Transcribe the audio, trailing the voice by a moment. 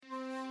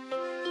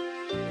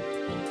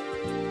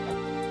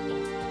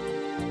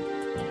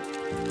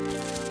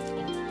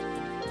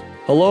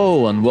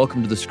Hello, and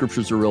welcome to the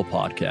Scriptures Are Real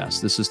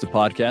podcast. This is the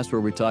podcast where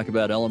we talk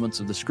about elements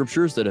of the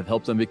Scriptures that have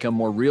helped them become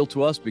more real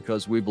to us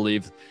because we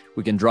believe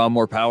we can draw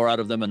more power out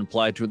of them and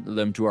apply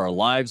them to our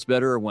lives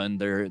better when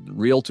they're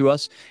real to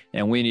us,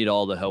 and we need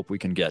all the help we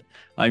can get.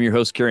 I'm your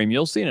host, Kerry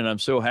Muhlstein, and I'm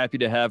so happy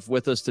to have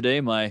with us today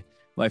my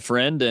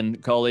friend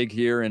and colleague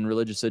here in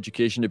religious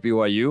education at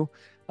BYU.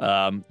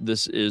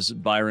 This is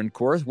Byran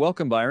Korth.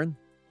 Welcome, Byran.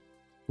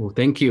 Well,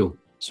 thank you.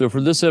 So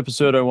for this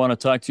episode, I want to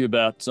talk to you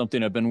about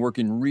something I've been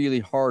working really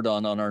hard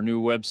on our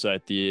new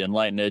website, the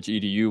Enlighten Edge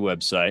EDU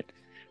website,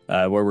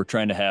 where we're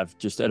trying to have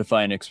just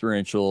edifying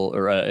educational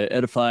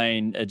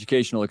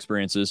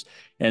experiences.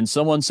 And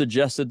someone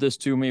suggested this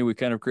to me. We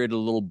kind of created a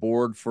little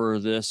board for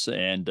this,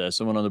 and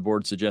someone on the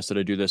board suggested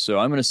I do this. So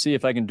I'm going to see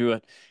if I can do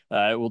it.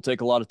 It will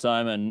take a lot of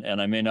time,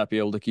 and I may not be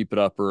able to keep it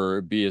up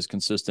or be as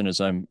consistent as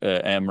I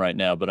am right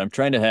now. But I'm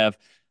trying to have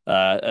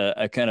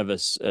a kind of a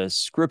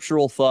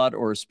scriptural thought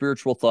or a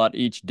spiritual thought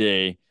each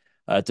day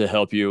to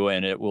help you.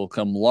 And it will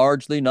come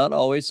largely, not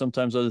always,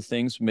 sometimes other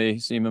things may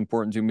seem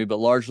important to me, but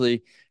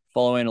largely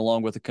following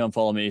along with the Come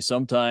Follow Me.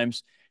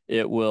 Sometimes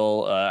it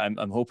will,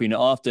 I'm hoping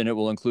often it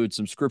will include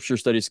some scripture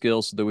study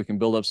skills so that we can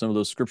build up some of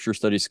those scripture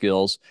study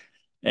skills.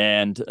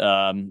 And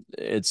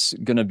it's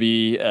going to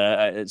be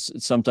it's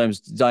sometimes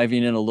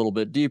diving in a little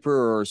bit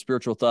deeper or a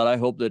spiritual thought. I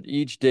hope that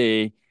each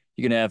day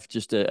you can have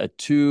just a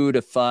 2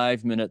 to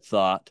 5 minute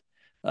thought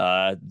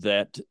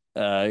that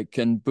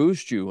can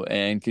boost you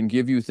and can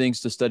give you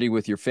things to study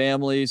with your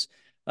families.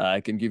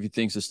 Can give you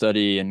things to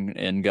study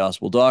in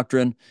gospel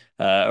doctrine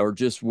or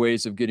just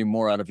ways of getting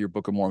more out of your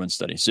Book of Mormon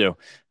study. So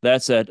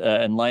that's at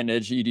Enlighten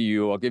Edge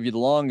EDU. I'll give you the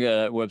long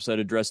website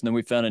address, and then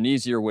we found an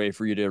easier way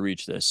for you to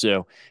reach this.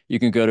 So you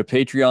can go to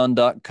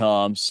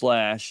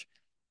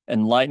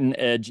patreon.com/Enlighten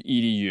Edge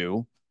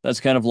EDU. That's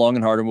kind of long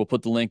and hard, and we'll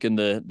put the link in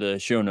the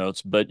show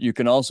notes. But you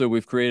can also,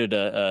 we've created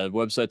a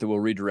website that will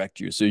redirect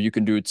you. So you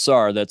can do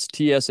TSAR, that's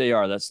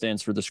TSAR, that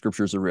stands for The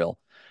Scriptures Are Real.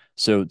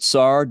 So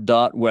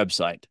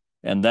tsar.website,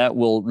 and that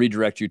will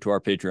redirect you to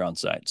our Patreon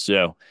site.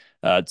 So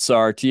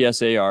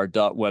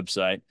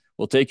tsar.website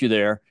will take you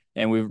there.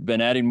 And we've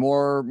been adding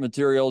more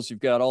materials. You've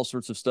got all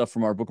sorts of stuff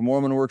from our Book of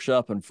Mormon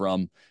workshop and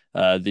from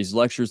these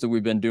lectures that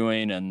we've been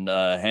doing and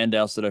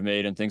handouts that I've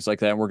made and things like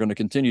that. And we're going to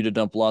continue to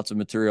dump lots of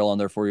material on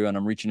there for you. And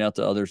I'm reaching out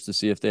to others to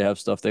see if they have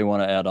stuff they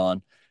want to add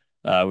on.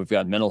 We've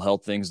got mental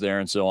health things there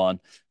and so on.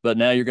 But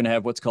now you're going to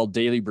have what's called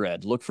Daily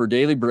Bread. Look for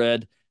Daily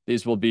Bread.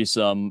 These will be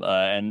some,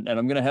 and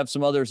I'm going to have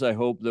some others, I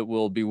hope, that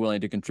will be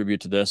willing to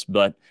contribute to this.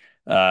 But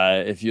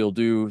if you'll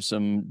do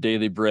some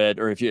Daily Bread,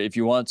 or if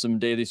you want some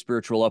daily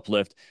spiritual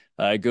uplift,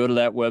 go to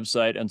that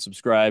website and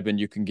subscribe, and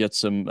you can get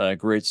some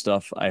great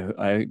stuff.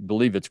 I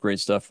believe it's great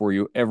stuff for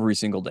you every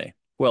single day.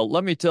 Well,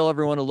 let me tell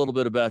everyone a little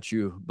bit about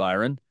you,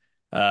 Byran.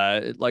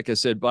 Like I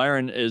said,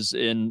 Byran is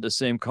in the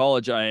same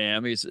college I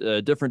am. He's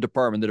a different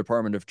department, the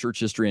Department of Church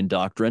History and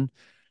Doctrine.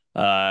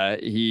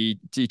 We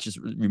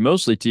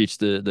mostly teach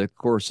the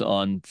course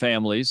on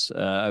families,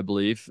 I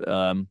believe.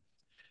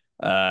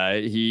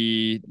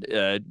 He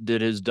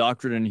did his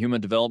doctorate in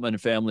human development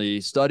and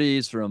family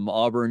studies from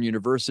Auburn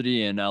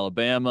University in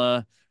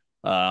Alabama.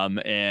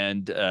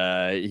 And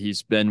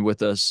he's been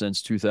with us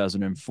since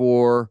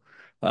 2004.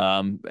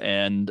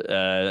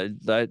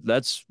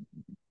 That's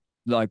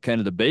like kind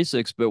of the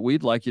basics, but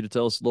we'd like you to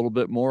tell us a little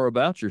bit more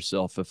about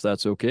yourself, if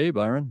that's okay,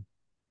 Byran.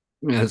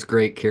 That's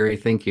great, Kerry.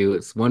 Thank you.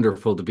 It's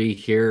wonderful to be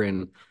here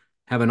and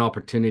have an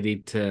opportunity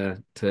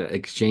to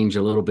exchange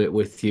a little bit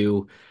with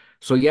you.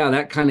 So yeah,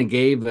 that kind of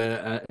gave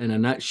in a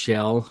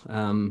nutshell.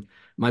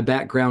 My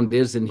background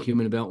is in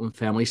human development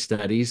family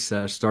studies.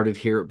 Started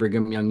here at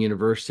Brigham Young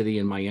University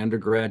in my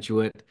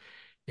undergraduate,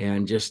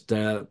 and just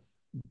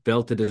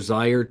felt a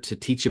desire to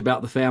teach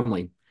about the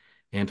family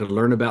and to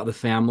learn about the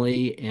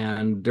family.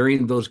 And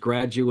during those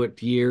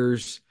graduate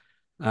years,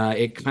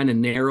 it kind of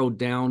narrowed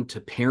down to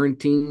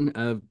parenting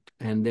of,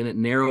 and then it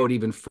narrowed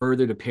even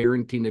further to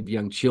parenting of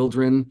young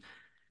children.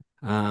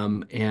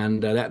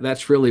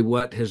 That's really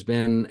what has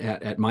been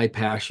at my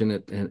passion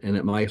and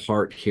at my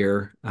heart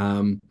here.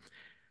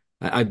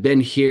 I've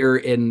been here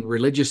in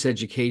religious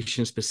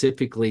education,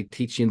 specifically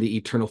teaching the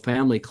Eternal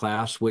Family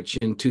class, which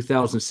in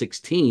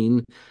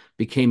 2016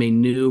 became a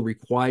new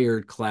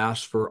required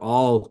class for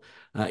all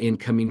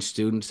incoming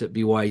students at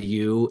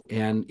BYU.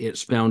 And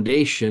its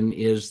foundation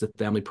is the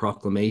Family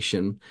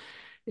Proclamation.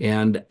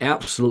 And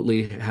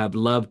absolutely have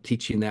loved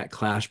teaching that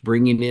class,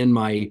 bringing in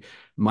my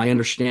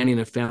understanding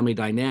of family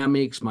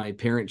dynamics, my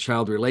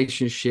parent-child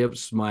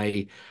relationships,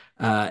 my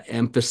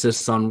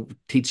emphasis on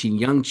teaching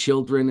young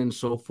children and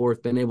so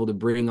forth, been able to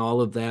bring all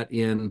of that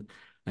in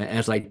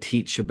as I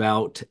teach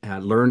about,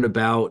 learn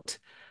about,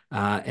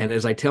 and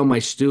as I tell my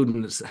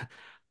students,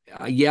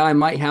 yeah, I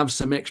might have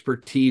some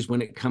expertise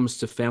when it comes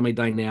to family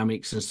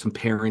dynamics and some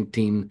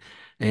parenting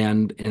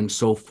and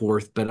so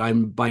forth, but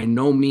I'm by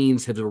no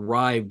means have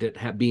arrived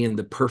at being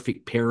the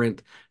perfect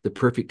parent, the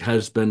perfect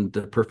husband,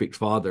 the perfect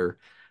father.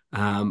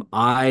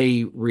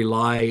 I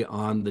rely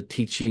on the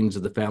teachings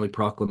of the Family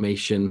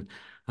Proclamation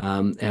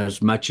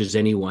as much as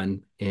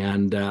anyone.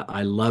 And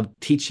I love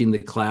teaching the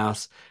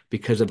class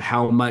because of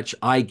how much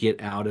I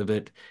get out of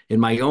it in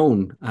my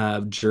own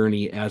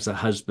journey as a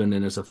husband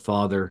and as a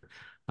father.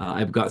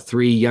 I've got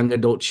three young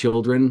adult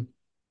children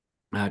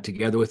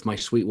together with my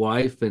sweet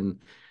wife,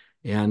 and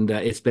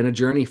it's been a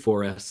journey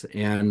for us.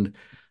 And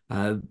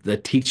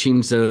the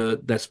teachings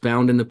that's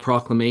found in the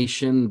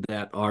proclamation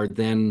that are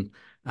then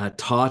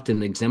taught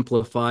and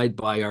exemplified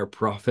by our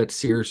prophets,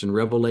 seers, and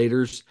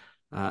revelators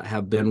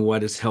have been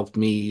what has helped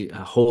me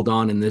hold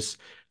on in this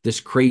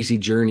crazy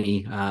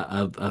journey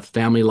of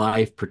family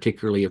life,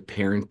 particularly of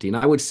parenting.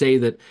 I would say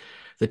that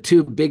the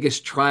two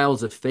biggest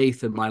trials of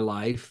faith in my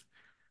life,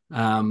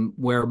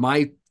 where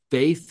my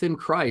faith in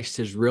Christ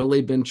has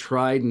really been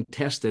tried and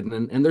tested.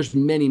 And there's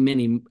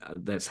many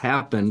that's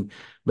happened,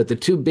 but the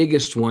two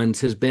biggest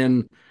ones has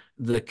been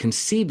the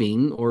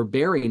conceiving or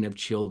bearing of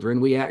children.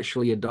 We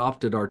actually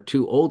adopted our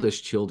two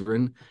oldest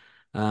children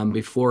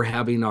before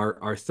having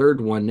our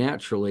third one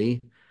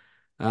naturally.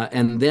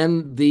 And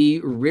then the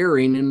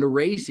rearing and the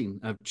raising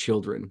of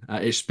children,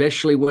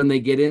 especially when they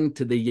get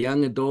into the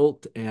young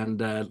adult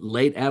and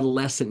late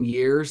adolescent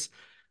years.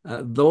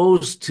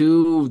 Those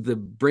two, the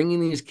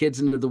bringing these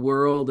kids into the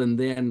world and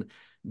then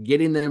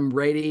getting them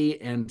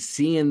ready and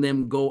seeing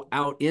them go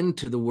out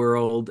into the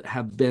world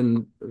have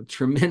been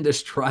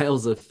tremendous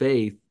trials of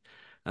faith.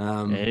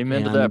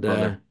 Amen to that, And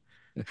brother.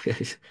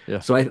 Yeah.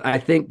 so I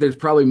think there's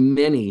probably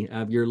many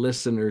of your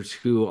listeners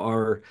who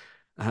are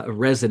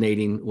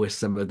resonating with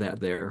some of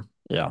that there.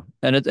 Yeah,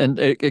 and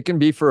it can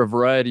be for a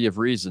variety of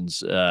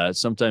reasons.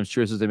 Sometimes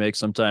choices they make,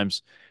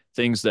 sometimes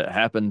things that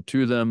happen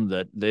to them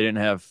that they didn't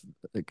have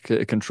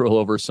control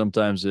over.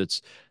 Sometimes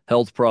it's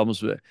health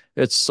problems.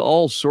 It's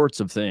all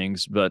sorts of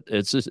things, but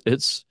it's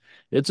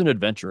an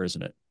adventure,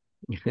 isn't it?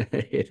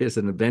 It is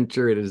an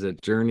adventure, it is a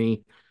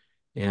journey,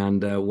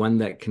 and one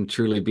that can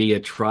truly be a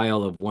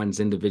trial of one's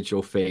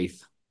individual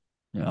faith.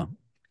 Yeah.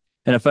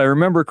 And if I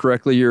remember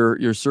correctly,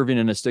 you're serving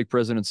in a stake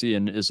presidency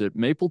in, is it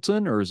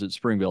Mapleton or is it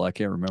Springville? I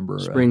can't remember.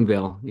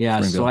 Springville, yeah.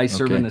 So Springville. I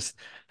serve in Okay.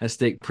 a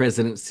state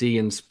presidency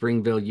in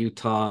Springville,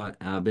 Utah.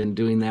 I've been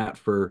doing that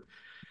for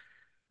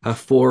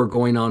 4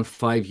 going on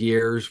 5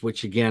 years,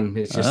 which again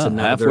is just Halfway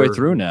another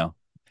through now.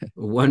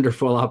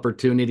 wonderful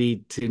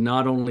opportunity to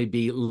not only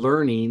be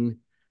learning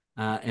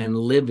and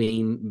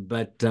living,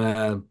 but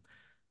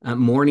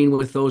mourning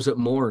with those that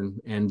mourn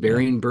and Yeah.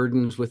 bearing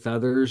burdens with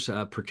others,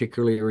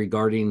 particularly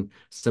regarding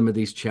some of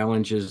these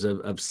challenges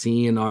of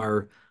seeing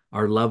our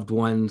loved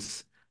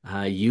ones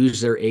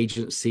use their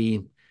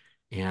agency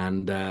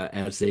and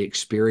as they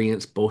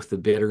experience both the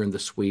bitter and the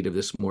sweet of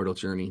this mortal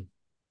journey.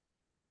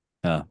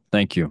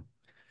 Thank you.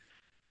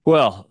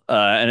 Well,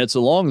 and it's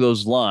along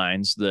those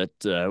lines that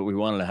we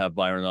wanted to have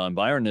Byron on.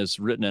 Byron has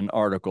written an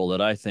article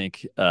that I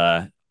think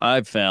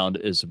I've found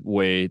is a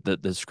way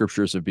that the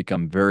scriptures have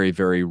become very,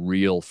 very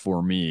real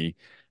for me.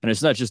 And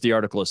it's not just the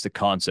article, it's the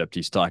concept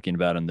he's talking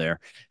about in there.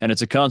 And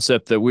it's a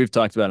concept that we've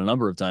talked about a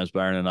number of times,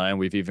 Byron and I, and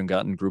we've even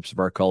gotten groups of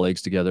our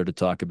colleagues together to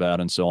talk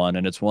about and so on.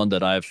 And it's one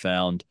that I've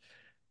found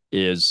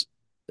is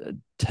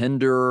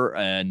tender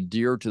and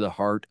dear to the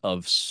heart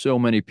of so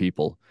many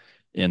people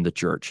in the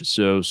church.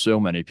 So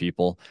many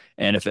people.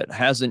 And if it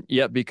hasn't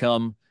yet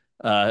become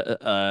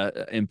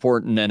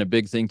important and a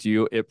big thing to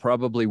you, it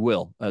probably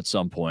will at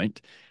some point.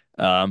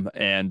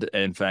 And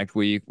in fact,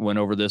 we went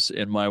over this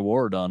in my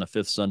ward on a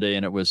fifth Sunday,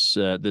 and it was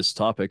this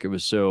topic. It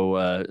was so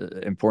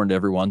important to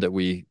everyone that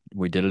we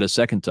did it a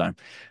second time.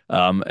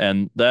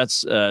 And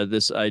that's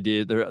this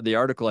idea. The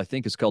article I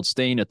think is called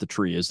 "Staying at the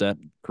Tree." Is that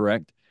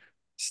correct?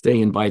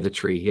 Staying by the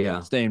tree,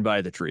 yeah. Staying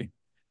by the tree.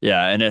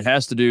 Yeah, and it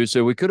has to do.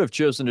 So we could have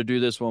chosen to do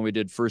this when we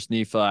did First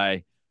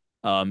Nephi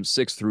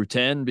 6 through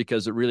 10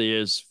 because it really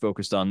is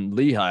focused on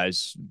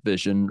Lehi's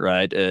vision,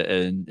 right?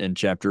 In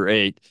chapter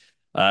 8.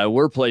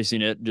 We're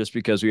placing it just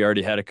because we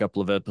already had a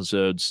couple of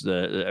episodes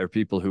that are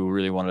people who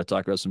really wanted to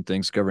talk about some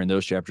things covering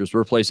those chapters.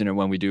 We're placing it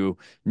when we do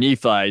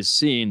Nephi's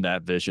seeing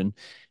that vision.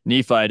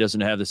 Nephi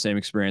doesn't have the same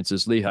experience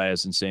as Lehi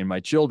has in saying, my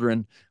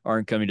children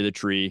aren't coming to the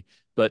tree,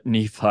 but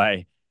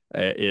Nephi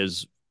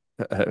is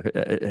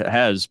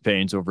has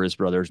pains over his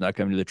brothers not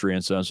coming to the tree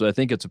and so on. So I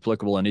think it's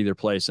applicable in either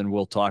place, and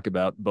we'll talk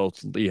about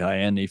both Lehi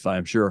and Nephi,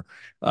 I'm sure.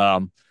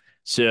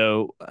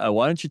 So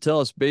why don't you tell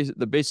us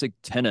the basic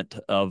tenet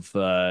of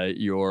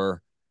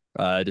your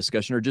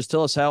discussion, or just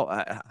tell us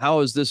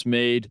how has this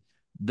made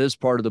this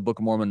part of the Book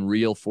of Mormon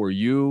real for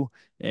you,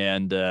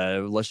 and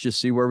let's just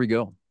see where we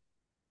go.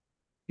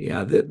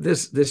 Yeah,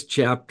 this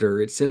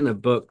chapter, it's in a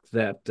book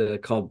that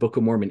called Book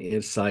of Mormon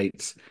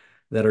Insights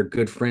that our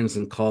good friends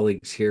and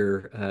colleagues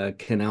here,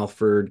 Ken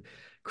Alford,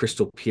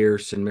 Crystal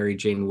Pierce, and Mary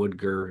Jane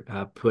Woodger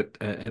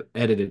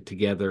edited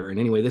together. And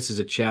anyway, this is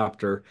a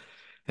chapter.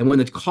 And when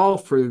the call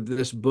for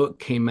this book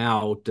came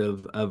out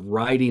of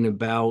writing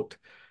about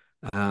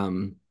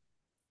um,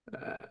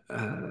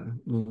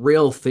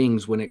 real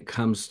things when it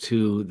comes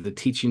to the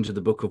teachings of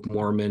the Book of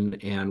Mormon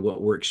and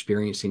what we're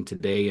experiencing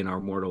today in our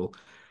mortal,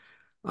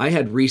 I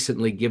had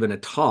recently given a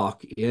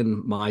talk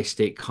in my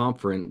state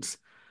conference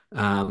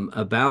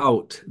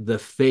about the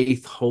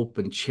faith, hope,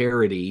 and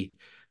charity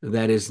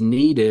that is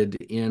needed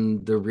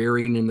in the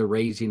rearing and the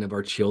raising of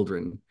our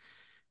children.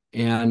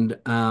 And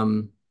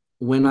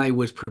when I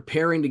was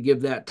preparing to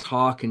give that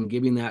talk and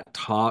giving that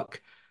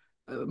talk,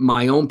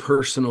 my own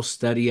personal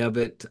study of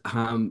it,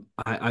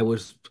 I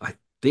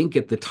think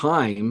at the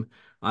time,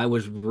 I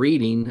was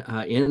reading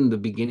in the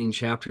beginning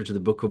chapters of the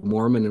Book of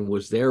Mormon and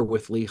was there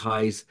with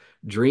Lehi's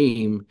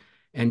dream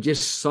and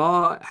just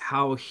saw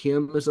how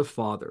him as a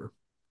father,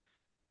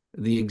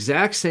 the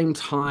exact same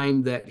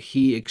time that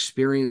he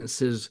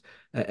experiences,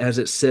 as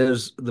it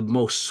says, the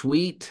most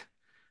sweet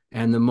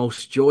and the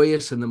most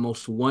joyous and the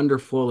most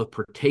wonderful of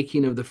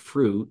partaking of the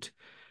fruit,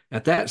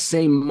 at that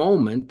same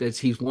moment, as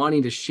he's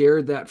wanting to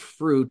share that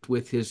fruit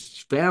with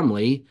his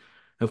family,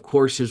 of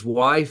course, his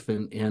wife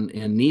and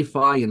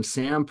Nephi and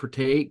Sam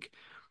partake.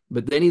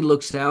 But then he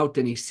looks out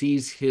and he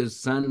sees his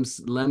sons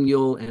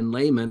Lemuel and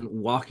Laman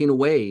walking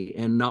away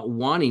and not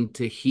wanting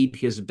to heed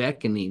his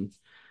beckoning.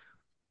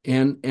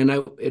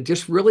 It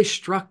just really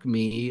struck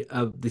me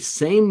of the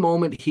same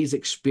moment he's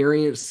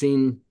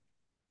experiencing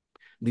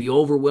the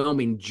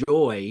overwhelming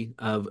joy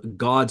of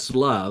God's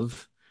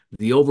love,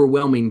 the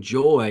overwhelming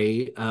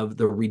joy of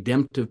the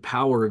redemptive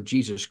power of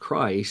Jesus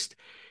Christ,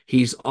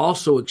 he's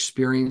also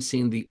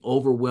experiencing the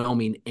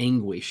overwhelming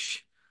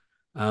anguish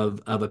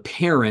of a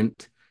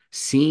parent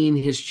seeing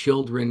his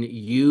children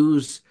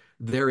use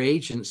their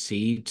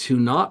agency to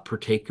not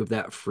partake of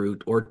that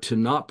fruit or to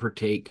not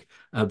partake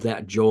of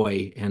that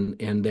joy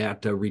and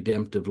that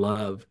redemptive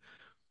love.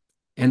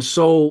 And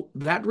so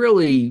that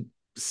really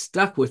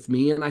stuck with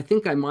me, and I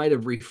think I might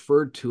have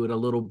referred to it a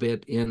little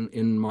bit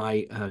in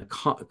my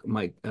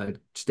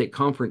state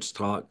conference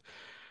talk.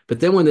 But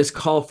then when this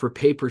call for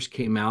papers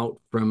came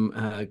out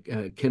from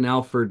Ken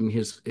Alford and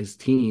his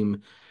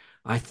team,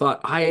 I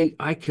thought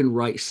I can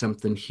write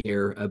something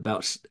here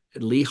about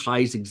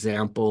Lehi's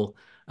example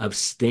of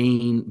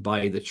staying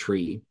by the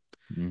tree.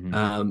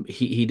 Hmm.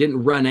 He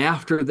didn't run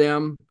after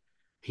them.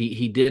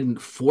 He didn't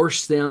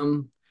force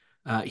them.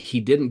 He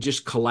didn't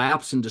just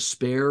collapse in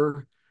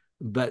despair.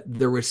 But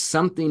there was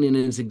something in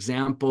his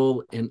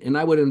example, and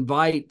I would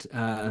invite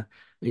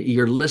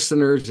your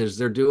listeners as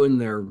they're doing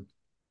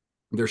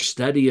their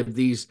study of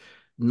these,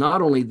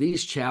 not only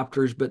these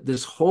chapters, but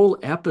this whole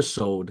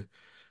episode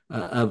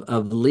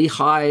of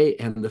Lehi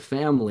and the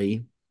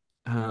family,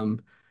 um,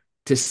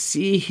 to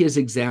see his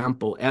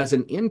example as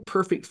an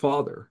imperfect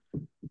father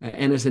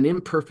and as an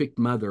imperfect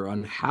mother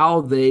on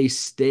how they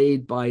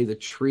stayed by the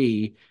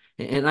tree.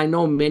 And I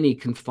know many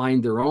can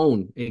find their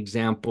own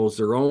examples,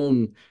 their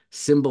own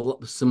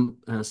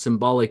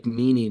symbolic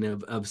meaning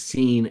of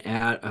seeing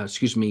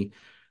Lehi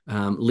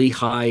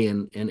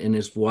and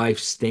his wife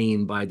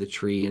staying by the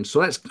tree. And so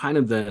that's kind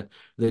of the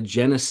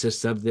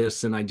genesis of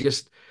this. And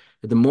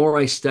the more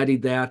I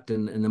studied that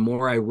and the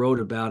more I wrote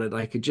about it,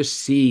 I could just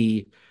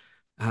see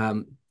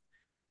um,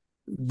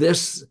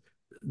 this,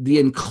 the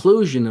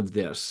inclusion of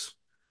this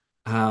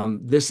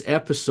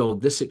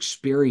episode, this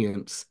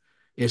experience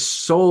is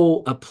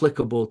so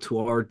applicable to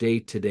our day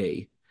to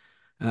day.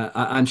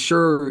 I'm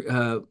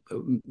sure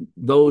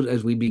those,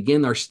 as we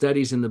begin our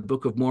studies in the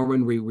Book of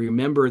Mormon, we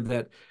remember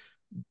that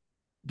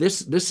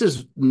this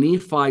is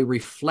Nephi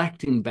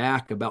reflecting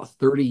back about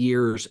 30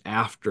 years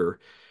after,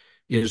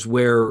 is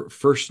where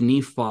First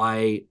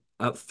Nephi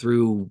up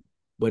through,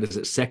 what is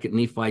it, Second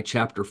Nephi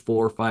chapter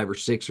 4, 5, or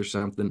 6 or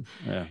something.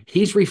 Yeah.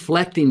 He's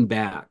reflecting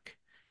back,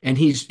 and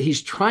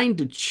he's trying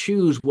to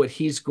choose what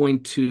he's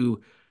going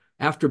to,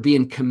 after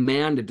being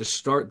commanded to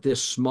start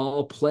this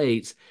small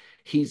place.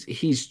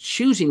 He's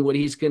choosing what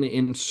he's going to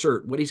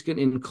insert, what he's going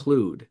to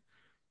include.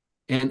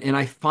 And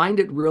I find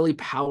it really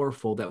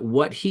powerful that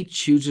what he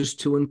chooses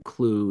to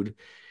include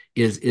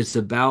is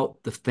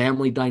about the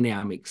family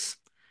dynamics,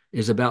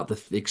 is about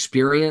the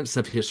experience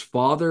of his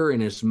father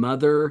and his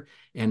mother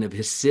and of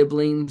his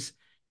siblings.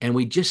 And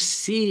we just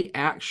see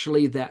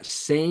actually that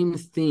same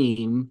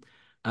theme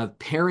of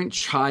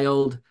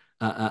parent-child,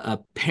 a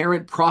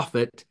parent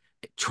prophet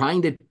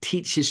trying to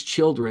teach his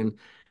children.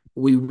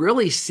 We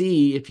really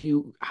see, if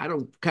you, I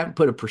don't kind of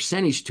put a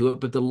percentage to it,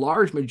 but the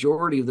large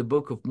majority of the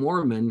Book of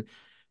Mormon,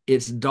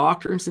 its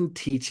doctrines and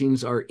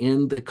teachings are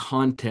in the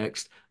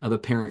context of a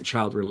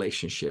parent-child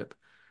relationship.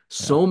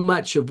 Yeah. So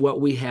much of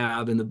what we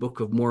have in the Book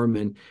of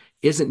Mormon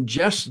isn't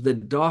just the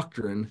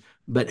doctrine,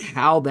 but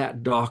how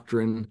that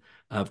doctrine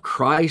of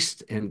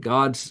Christ and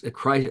God's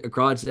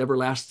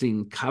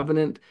everlasting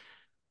covenant,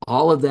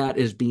 all of that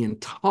is being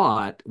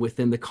taught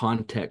within the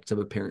context of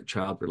a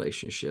parent-child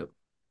relationship.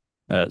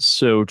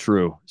 So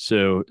true.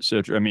 So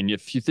true. I mean,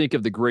 if you think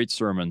of the great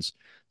sermons,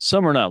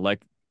 some are not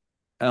like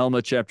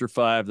Alma chapter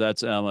 5,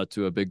 that's Alma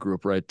to a big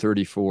group, right?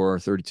 34,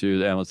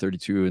 32, Alma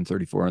 32 and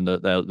 34 in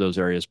those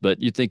areas.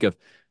 But you think of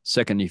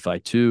Second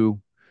Nephi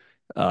 2,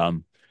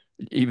 um,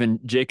 even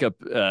Jacob,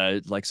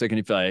 like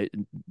Second Nephi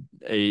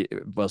 8,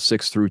 well,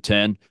 6 through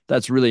 10,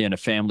 that's really in a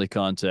family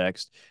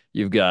context.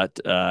 You've got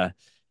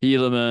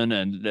Helaman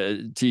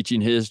and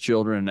teaching his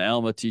children, and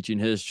Alma teaching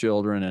his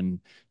children, and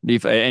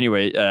Nephi.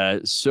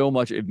 Anyway, so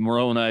much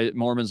Moroni,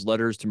 Mormon's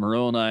letters to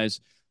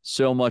Moroni's,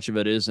 so much of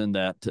it is in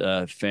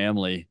that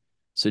family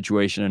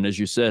situation. And as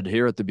you said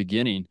here at the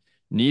beginning,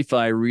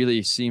 Nephi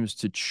really seems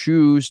to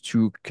choose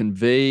to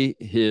convey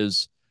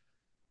his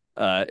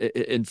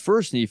in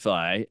First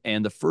Nephi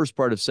and the first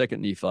part of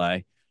Second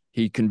Nephi,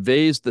 he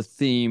conveys the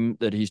theme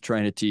that he's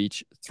trying to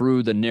teach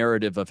through the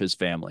narrative of his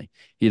family.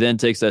 He then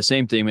takes that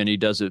same theme and he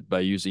does it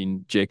by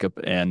using Jacob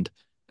and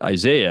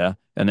Isaiah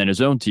and then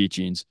his own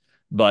teachings.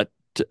 But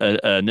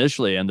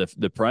initially, and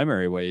the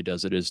primary way he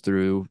does it is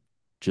through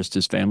just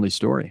his family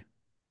story.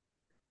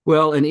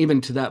 Well, and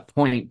even to that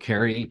point,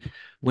 Carrie,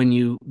 when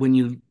you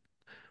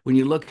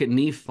look at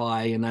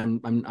Nephi, and I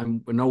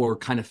know we're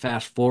kind of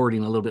fast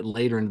forwarding a little bit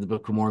later into the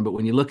Book of Mormon, but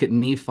when you look at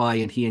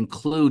Nephi and he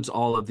includes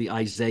all of the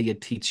Isaiah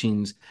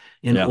teachings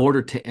in Yeah,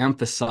 order to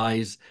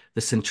emphasize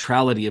the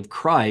centrality of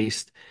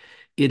Christ,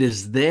 it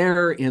is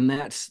there in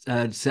that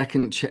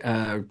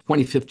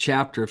 25th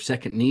chapter of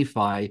Second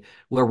Nephi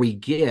where we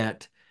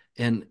get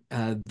and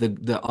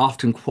the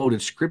often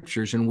quoted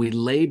scriptures, and we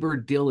labor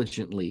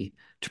diligently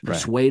to right.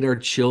 persuade our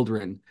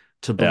children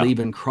to Yeah, believe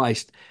in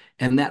Christ.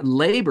 And that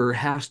labor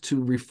has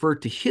to refer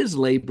to his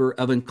labor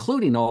of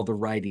including all the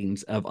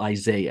writings of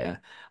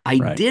Isaiah. I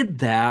right. did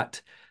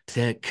that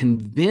to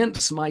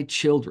convince my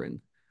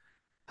children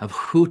of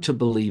who to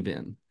believe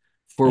in.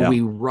 For Yeah,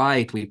 we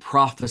write, we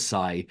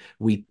prophesy,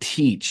 we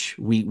teach,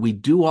 we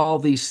do all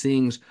these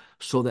things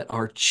so that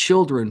our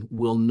children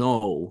will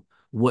know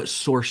what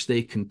source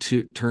they can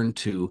turn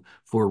to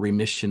for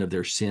remission of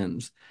their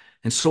sins.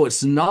 And so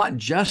it's not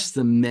just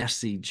the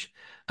message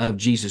of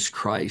Jesus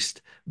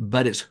Christ,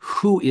 but it's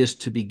who is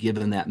to be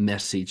given that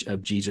message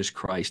of Jesus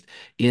Christ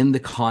in the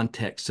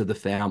context of the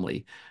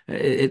family.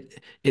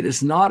 It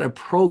is not a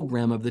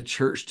program of the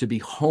church to be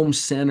home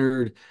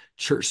centered,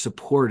 church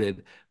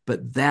supported,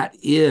 but that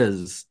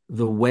is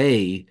the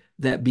way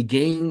that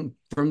began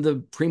from the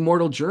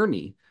premortal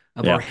journey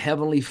of our yeah,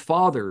 Heavenly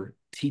Father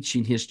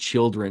teaching his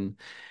children,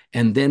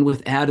 and then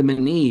with Adam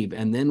and Eve,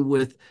 and then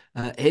with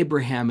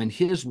Abraham and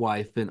his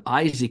wife, and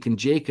Isaac and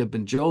Jacob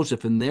and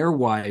Joseph and their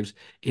wives.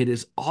 It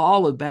is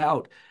all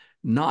about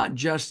not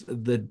just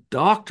the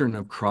doctrine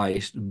of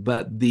Christ,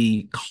 but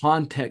the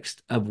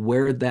context of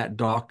where that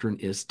doctrine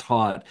is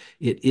taught.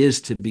 It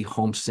is to be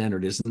home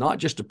centered. It's not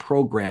just a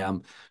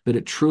program, but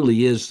it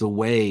truly is the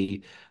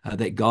way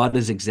that God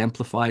has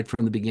exemplified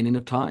from the beginning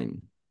of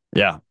time.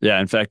 yeah,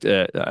 yeah. In fact,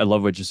 I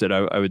love what you said.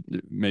 I would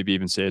maybe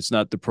even say it's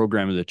not the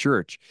program of the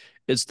church;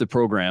 it's the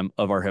program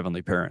of our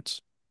heavenly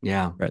parents.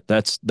 Yeah, Right.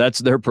 That's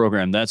their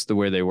program. That's the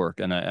way they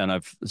work. And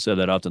I've said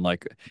that often.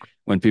 Like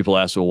when people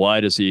ask, well, why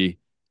does he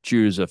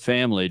choose a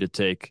family to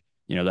take,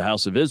 the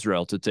house of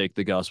Israel to take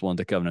the gospel and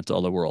the covenant to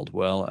all the world?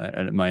 Well,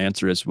 and my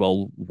answer is,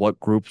 well, what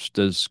groups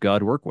does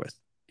God work with?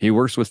 He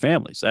works with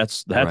families.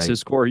 That's right.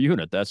 his core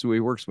unit. That's who he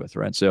works with.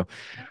 Right. So,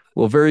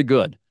 well, very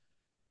good.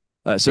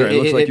 It, Sorry, it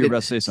looks like it, you're it,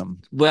 about to say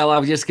something. well, I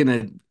was just going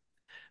to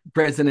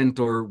President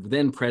or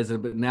then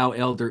president, but now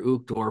Elder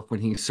Uchtdorf when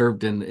he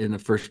served in the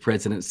first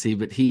presidency.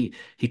 But he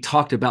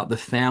talked about the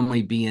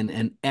family being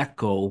an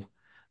echo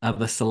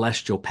of a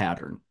celestial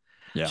pattern.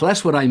 Yeah. So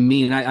that's what I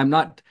mean. I'm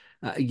not.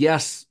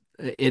 Yes,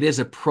 it is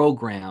a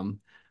program,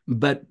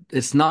 but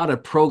it's not a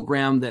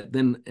program that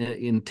then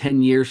in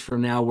 10 years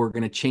from now we're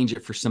going to change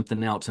it for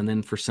something else and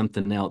then for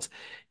something else.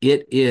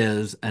 It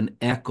is an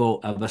echo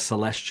of a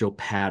celestial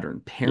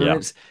pattern. Yeah.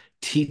 Parents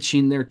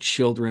teaching their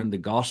children the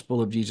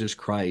gospel of Jesus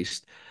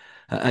Christ.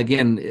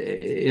 Again,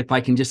 if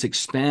I can just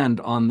expand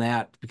on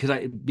that,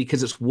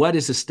 because it's what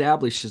is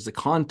established as the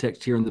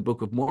context here in the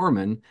Book of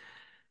Mormon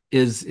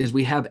is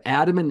we have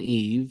Adam and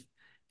Eve,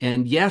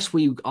 and yes,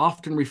 we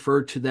often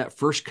refer to that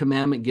first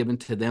commandment given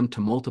to them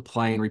to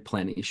multiply and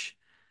replenish.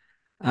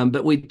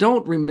 But we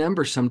don't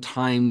remember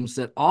sometimes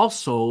that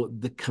also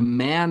the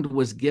command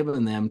was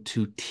given them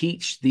to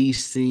teach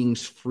these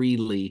things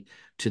freely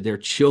to their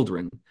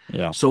children.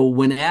 Yeah. So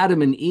when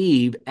Adam and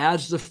Eve,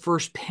 as the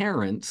first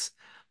parents,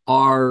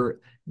 are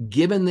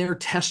given their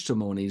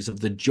testimonies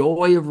of the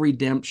joy of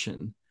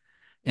redemption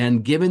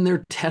and given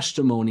their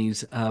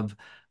testimonies of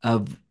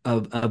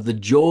the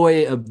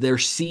joy of their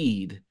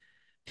seed,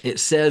 it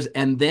says,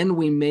 and then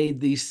we made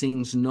these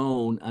things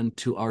known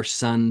unto our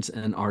sons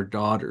and our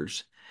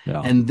daughters.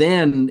 Yeah. And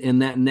then in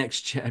that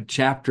next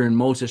chapter, in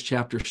Moses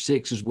chapter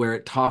 6, is where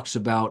it talks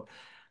about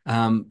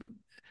um,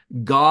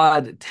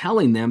 God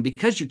telling them,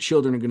 because your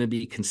children are going to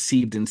be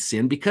conceived in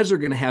sin, because they're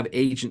going to have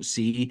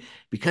agency,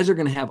 because they're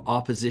going to have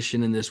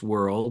opposition in this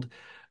world,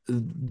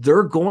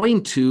 they're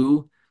going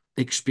to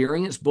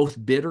experience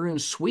both bitter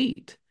and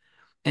sweet.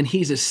 And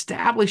he's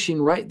establishing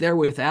right there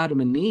with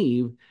Adam and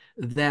Eve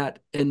that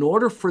in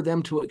order for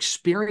them to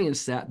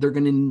experience that, they're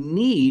going to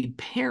need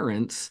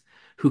parents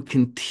who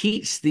can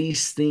teach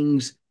these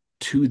things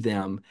to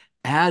them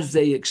as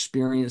they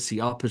experience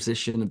the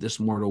opposition of this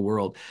mortal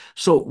world.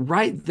 So,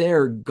 right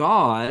there,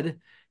 God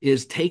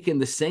is taking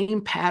the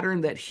same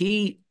pattern that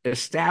he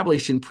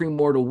established in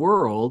premortal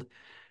world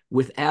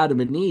with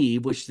Adam and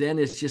Eve, which then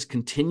is just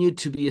continued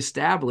to be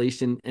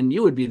established. And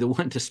you would be the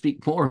one to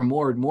speak more and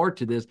more and more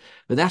to this.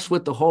 But that's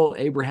what the whole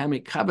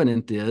Abrahamic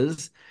covenant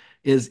is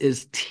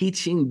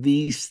teaching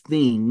these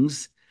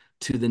things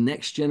to the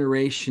next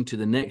generation, to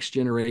the next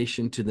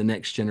generation, to the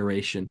next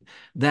generation.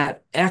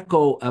 That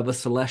echo of a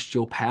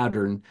celestial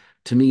pattern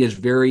to me is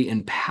very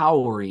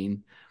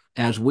empowering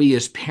as we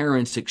as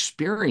parents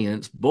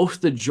experience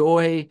both the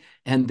joy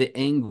and the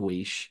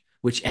anguish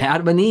which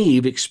Adam and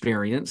Eve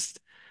experienced.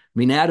 I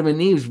mean, Adam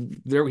and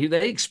Eve,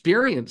 they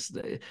experienced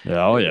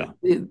Yeah. Oh, yeah.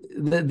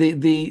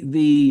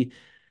 the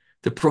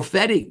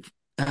prophetic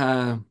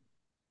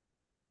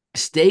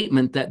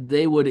statement that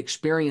they would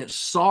experience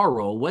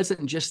sorrow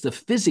wasn't just the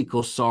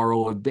physical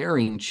sorrow of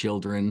bearing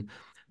children,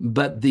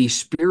 but the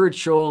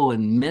spiritual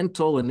and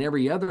mental and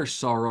every other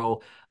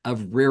sorrow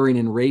of rearing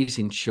and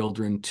raising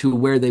children, to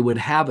where they would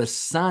have a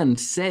son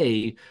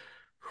say,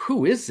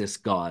 "Who is this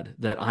God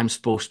that I'm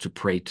supposed to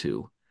pray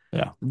to?"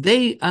 Yeah.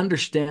 They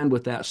understand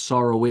what that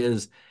sorrow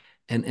is.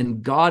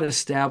 And God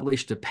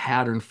established a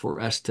pattern for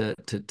us to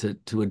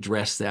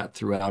address that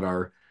throughout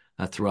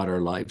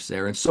our lives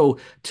there. And so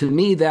to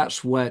me,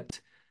 that's what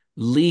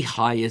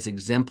Lehi is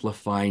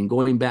exemplifying,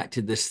 going back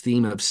to this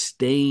theme of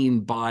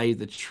staying by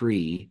the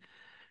tree.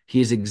 He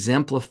is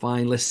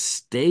exemplifying, let's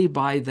stay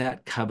by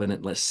that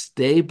covenant. Let's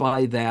stay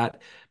by that,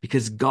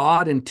 because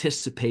God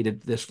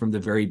anticipated this from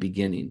the very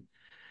beginning.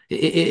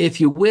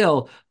 If you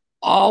will,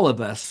 all of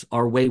us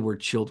are wayward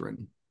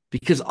children,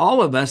 because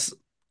all of us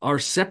are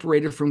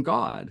separated from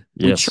God.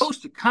 We Yes. chose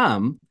to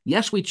come.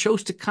 Yes, we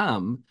chose to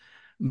come,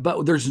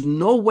 but there's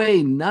no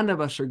way none of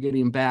us are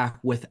getting back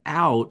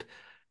without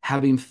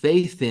having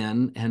faith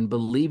in and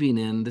believing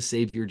in the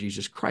Savior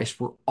Jesus Christ.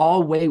 We're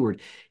all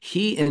wayward.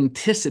 He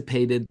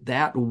anticipated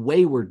that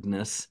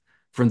waywardness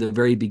from the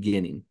very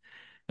beginning.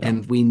 Yeah.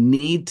 And we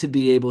need to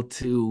be able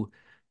to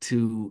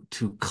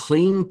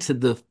cling to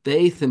the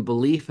faith and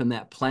belief in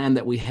that plan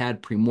that we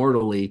had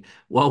premortally,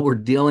 while we're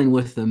dealing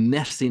with the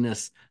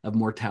messiness of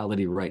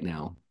mortality right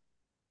now.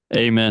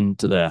 Amen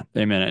to that.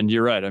 Amen. And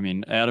you're right. I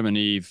mean, Adam and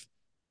Eve,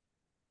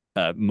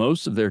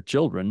 most of their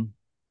children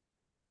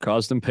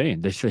caused them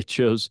pain. They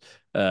chose,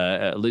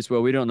 at least,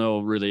 well, we don't know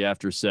really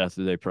after Seth.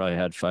 They probably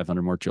had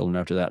 500 more children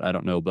after that. I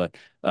don't know, but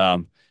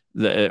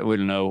we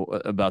don't know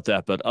about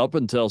that. But up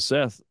until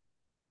Seth,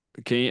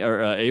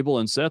 Abel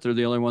and Seth are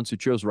the only ones who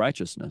chose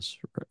righteousness,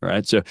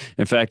 right? So,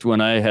 in fact, when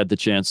I had the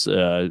chance,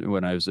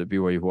 when I was at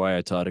BYU Hawaii,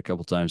 I taught a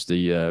couple times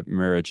the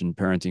marriage and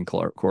parenting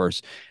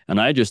course, and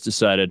I just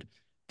decided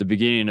the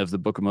beginning of the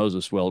Book of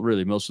Moses, well,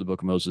 really most of the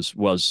Book of Moses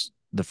was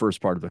the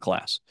first part of the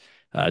class.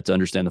 To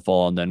understand the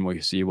fall, and then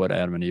we see what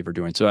Adam and Eve are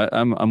doing. So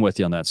I'm with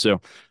you on that.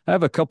 So I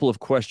have a couple of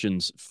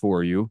questions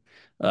for you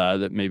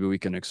that maybe we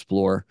can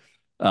explore.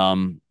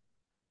 Um,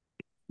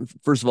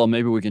 First of all,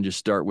 maybe we can just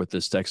start with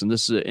this text, and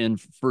this is in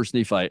First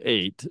Nephi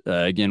 8.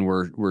 Again,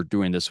 we're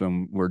doing this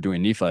when we're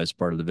doing Nephi as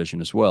part of the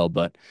vision as well,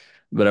 but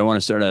I want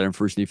to start out in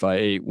First Nephi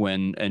 8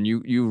 when, and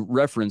you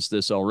referenced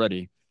this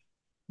already,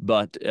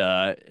 but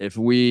if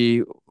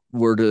we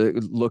were to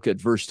look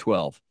at verse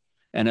 12,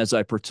 and as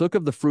I partook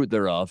of the fruit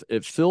thereof,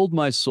 it filled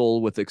my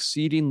soul with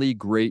exceedingly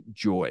great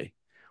joy.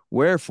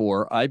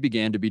 Wherefore I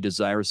began to be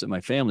desirous that my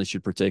family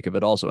should partake of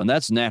it also. And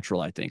that's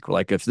natural, I think.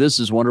 Like, if this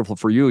is wonderful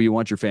for you, you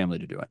want your family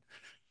to do it.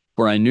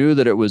 For I knew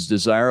that it was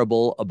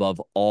desirable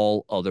above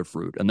all other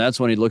fruit. And that's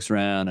when he looks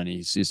around and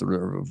he sees the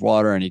river of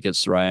water, and he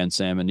gets Sariah and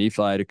Sam and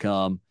Nephi to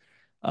come.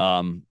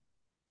 Um,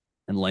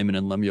 and Laman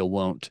and Lemuel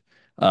won't.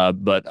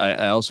 But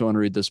I also want to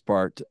read this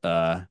part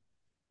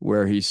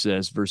where he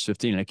says, verse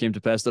 15, "And it came to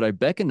pass that I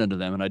beckoned unto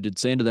them, and I did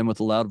say unto them with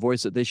a loud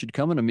voice that they should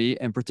come unto me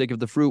and partake of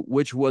the fruit,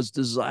 which was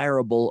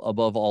desirable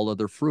above all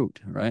other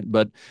fruit." Right?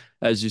 But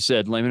as you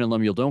said, Laman and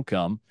Lemuel don't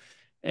come.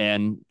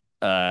 And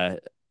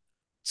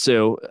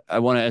so I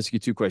want to ask you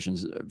two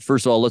questions.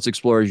 First of all, let's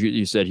explore, as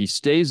you said, he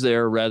stays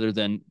there rather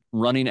than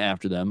running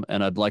after them.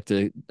 And I'd like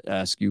to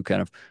ask you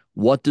kind of,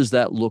 what does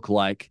that look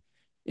like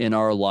in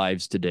our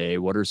lives today?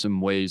 What are some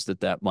ways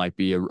that that might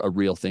be a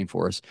real thing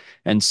for us?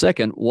 And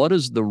second, what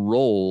is the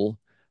role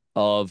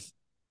of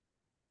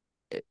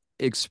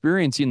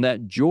experiencing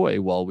that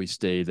joy while we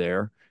stay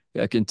there,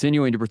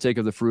 continuing to partake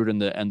of the fruit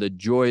and the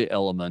joy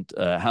element?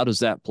 How does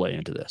that play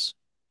into this?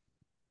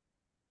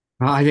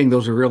 I think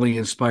those are really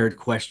inspired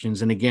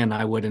questions. And again,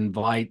 I would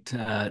invite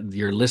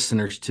your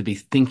listeners to be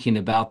thinking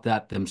about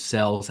that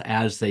themselves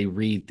as they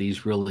read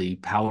these really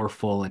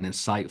powerful and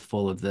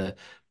insightful of the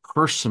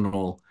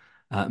personal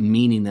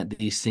meaning that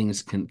these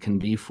things can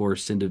be for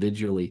us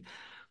individually.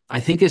 I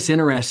think it's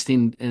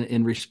interesting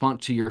in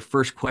response to your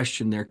first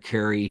question there,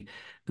 Carrie,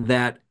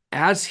 that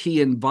as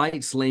he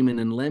invites Laman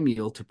and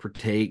Lemuel to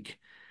partake,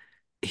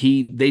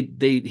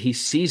 he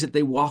sees that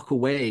they walk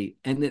away,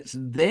 and it's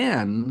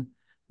then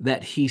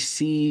that he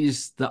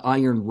sees the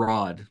iron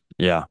rod.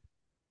 Yeah.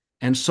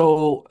 And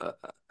so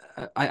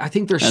I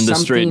think there's And the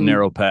straight and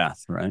narrow something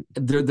path, right?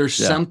 there's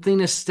Yeah.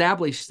 something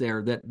established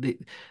there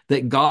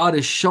that God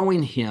is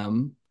showing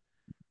him.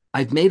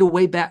 I've made a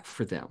way back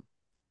for them.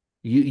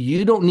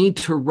 You don't need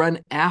to run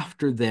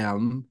after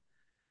them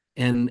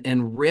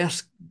and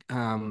risk.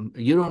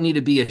 You don't need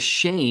to be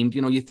ashamed.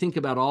 You think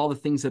about all the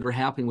things that are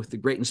happening with the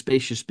great and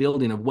spacious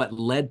building, of what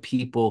led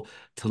people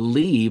to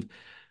leave.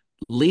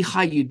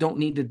 Lehi, you don't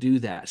need to do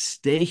that.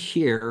 Stay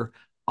here.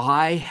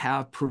 I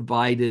have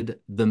provided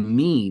the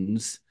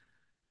means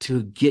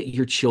to get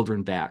your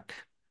children back.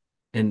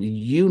 And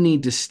you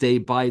need to stay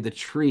by the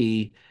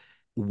tree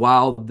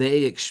while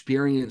they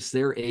experience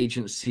their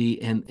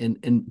agency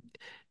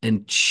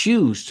and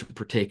choose to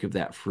partake of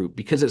that fruit,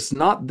 because it's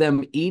not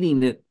them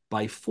eating it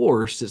by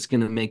force that's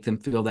going to make them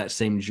feel that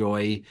same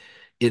joy.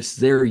 It's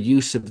their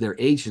use of their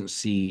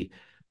agency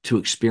to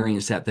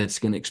experience that that's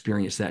going to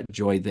experience that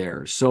joy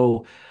there.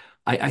 So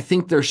I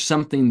think there's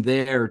something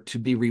there to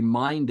be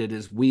reminded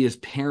as we as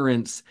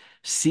parents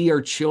see our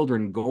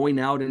children going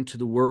out into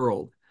the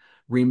world.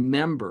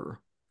 Remember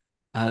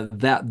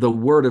that the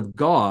word of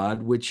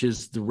God, which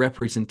is the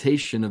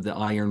representation of the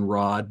iron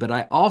rod, but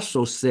I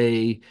also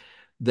say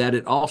that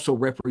it also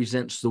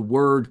represents the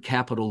word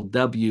capital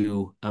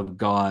W of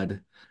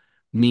God,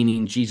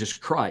 meaning Jesus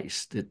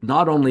Christ. It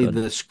not only Good.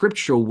 the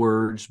scriptural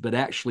words, but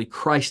actually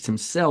Christ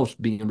himself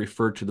being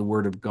referred to the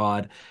word of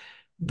God.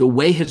 The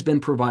way has been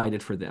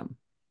provided for them.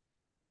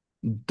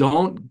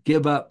 Don't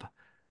give up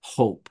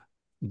hope.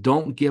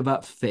 Don't give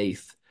up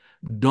faith.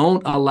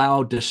 Don't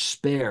allow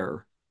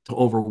despair to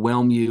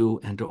overwhelm you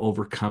and to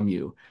overcome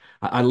you.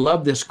 I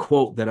love this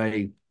quote that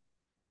I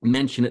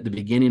mentioned at the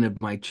beginning of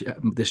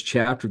this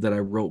chapter that I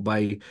wrote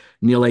by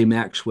Neil A.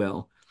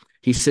 Maxwell.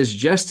 He says,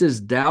 just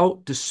as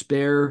doubt,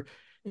 despair,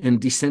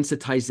 and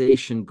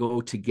desensitization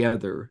go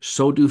together,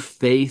 so do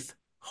faith,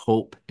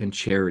 hope, and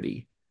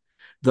charity.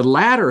 The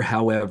latter,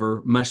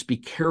 however, must be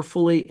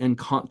carefully and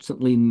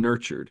constantly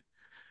nurtured.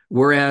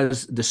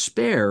 Whereas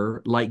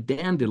despair, like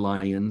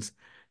dandelions,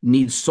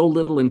 needs so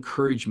little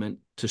encouragement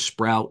to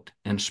sprout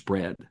and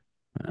spread.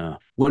 Yeah.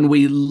 When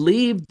we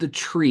leave the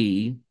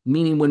tree,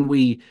 meaning when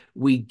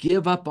we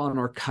give up on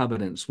our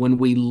covenants, when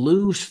we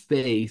lose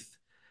faith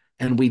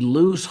and we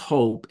lose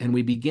hope and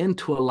we begin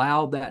to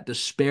allow that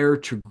despair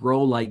to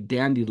grow like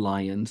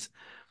dandelions,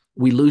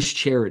 we lose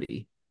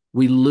charity.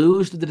 We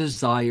lose the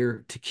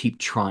desire to keep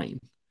trying.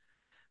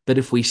 But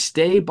if we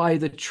stay by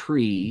the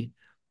tree,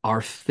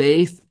 our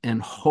faith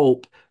and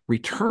hope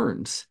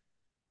returns.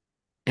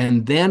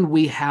 And then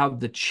we have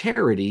the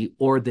charity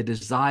or the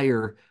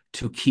desire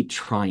to keep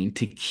trying,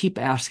 to keep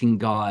asking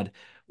God,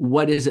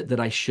 what is it that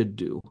I should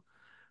do?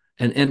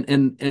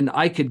 And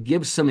I could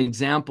give some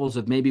examples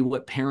of maybe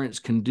what parents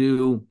can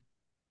do,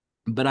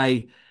 but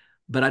I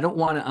don't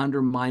want to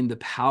undermine the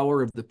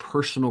power of the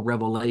personal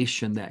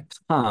revelation that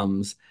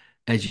comes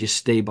as you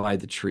stay by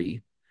the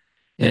tree.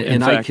 In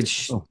And I fact,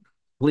 could,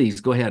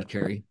 please go ahead,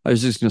 Carrie. I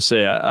was just going to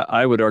say,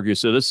 I would argue,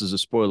 so this is a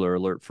spoiler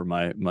alert for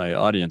my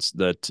audience,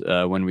 that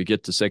when we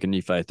get to Second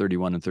Nephi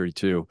 31 and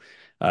 32,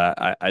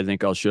 I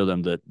think I'll show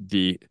them that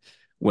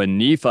when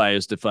Nephi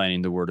is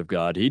defining the Word of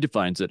God, he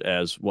defines it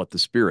as what the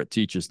Spirit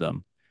teaches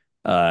them.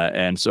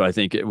 And so I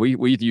think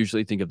we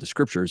usually think of the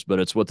scriptures, but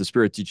it's what the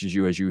Spirit teaches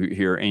you as you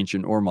hear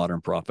ancient or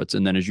modern prophets.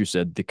 And then, as you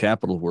said, the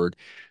capital word.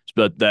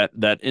 But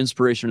that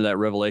inspiration or that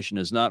revelation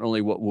is not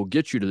only what will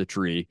get you to the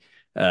tree,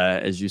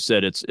 as you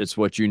said, it's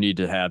what you need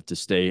to have to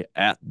stay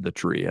at the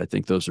tree. I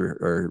think those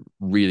are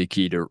really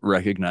key to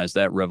recognize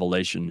that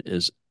revelation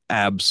is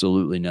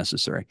absolutely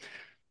necessary.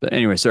 But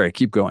anyway, sorry,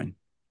 keep going.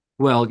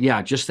 Well,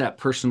 yeah, just that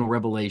personal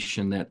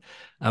revelation that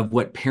of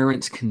what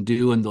parents can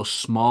do in those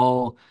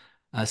small,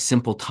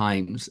 simple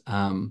times.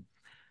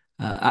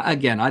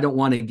 Again, I don't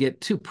want to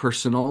get too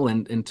personal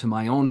and into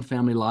my own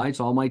family lives.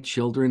 All my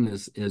children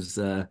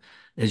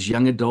as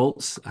young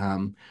adults,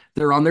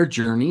 they're on their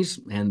journeys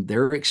and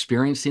they're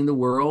experiencing the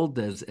world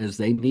as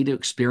they need to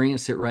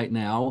experience it right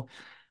now.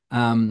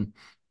 Um,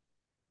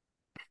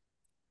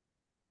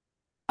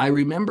 I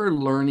remember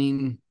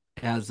learning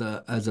as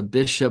a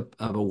bishop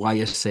of a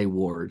YSA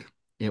ward.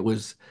 It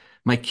was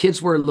my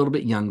kids were a little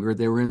bit younger.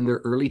 They were in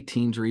their early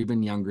teens or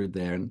even younger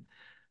then.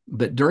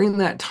 But during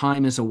that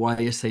time as a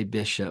YSA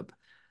bishop,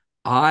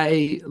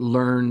 I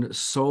learned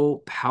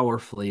so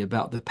powerfully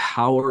about the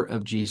power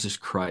of Jesus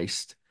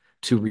Christ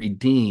to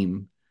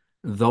redeem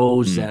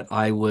those Mm, that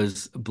I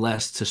was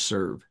blessed to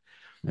serve.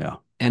 yeah.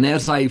 And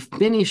as I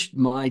finished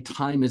my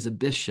time as a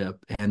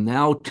bishop and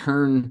now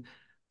continue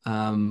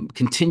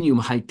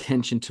my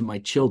attention to my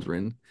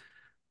children,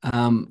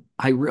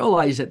 I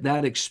realized that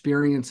that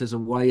experience as a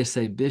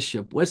YSA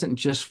bishop wasn't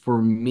just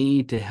for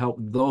me to help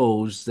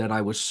those that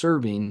I was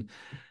serving,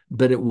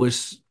 but it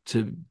was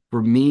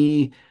for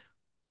me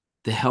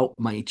to help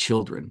my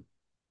children.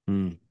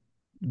 Mm,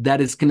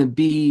 That it's going to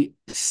be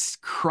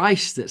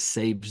Christ that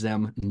saves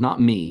them, not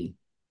me.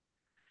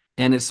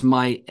 And it's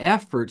my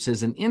efforts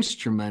as an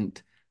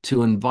instrument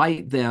to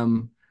invite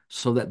them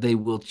so that they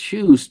will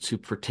choose to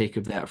partake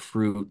of that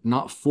fruit,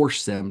 not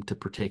force them to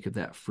partake of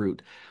that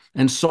fruit.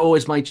 And so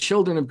as my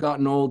children have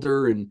gotten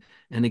older and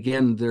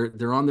again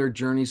they're on their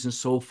journeys and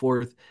so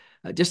forth,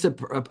 just a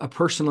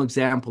personal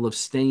example of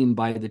staying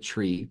by the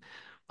tree.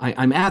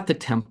 I'm at the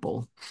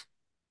temple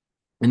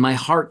and my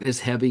heart is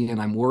heavy and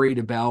I'm worried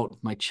about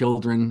my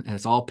children,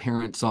 as all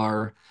parents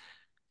are.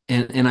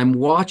 And I'm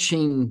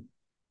watching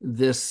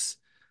this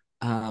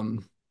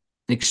um,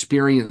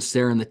 experience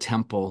there in the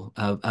temple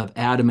of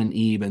Adam and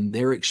Eve and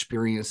their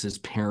experience as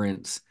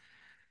parents.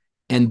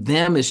 and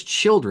them as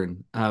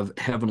children of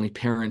heavenly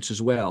parents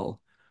as well.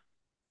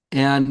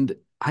 And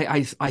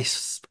I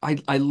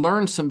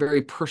learned some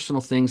very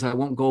personal things. I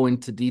won't go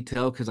into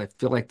detail because I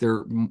feel like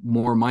they're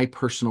more my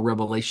personal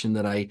revelation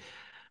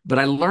but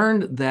I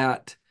learned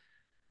that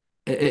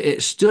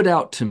it stood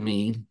out to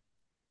me,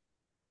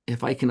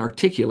 if I can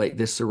articulate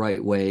this the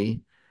right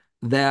way,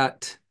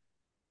 that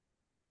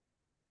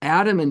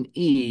Adam and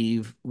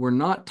Eve were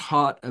not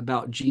taught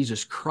about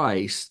Jesus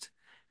Christ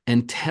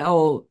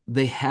until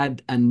they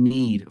had a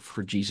need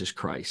for Jesus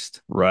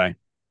Christ. Right.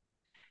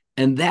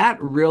 And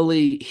that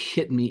really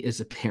hit me as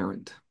a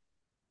parent.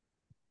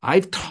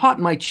 I've taught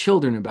my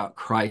children about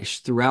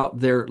Christ throughout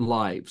their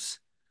lives,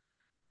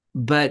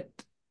 but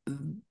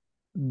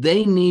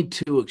they need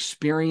to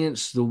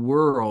experience the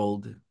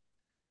world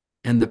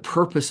and the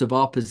purpose of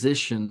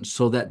opposition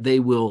so that they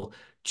will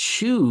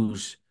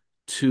choose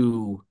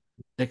to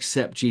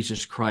accept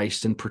Jesus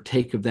Christ and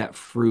partake of that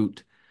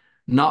fruit,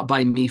 not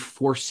by me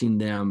forcing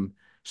them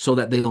so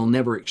that they'll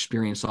never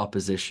experience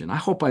opposition. I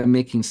hope I'm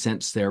making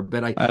sense there,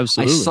 but I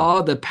Absolutely.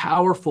 saw the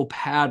powerful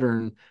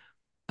pattern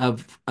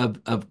of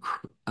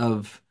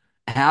of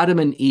Adam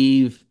and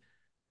Eve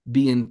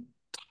being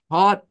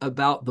taught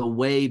about the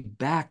way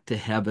back to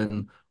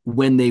heaven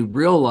when they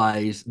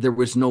realized there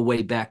was no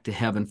way back to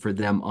heaven for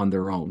them on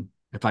their own,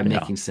 if I'm Yeah.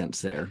 making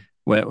sense there.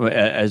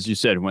 As you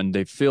said, when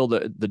they feel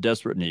the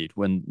desperate need,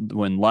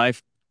 when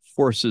life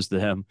forces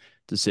them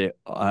to say,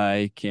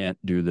 "I can't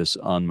do this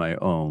on my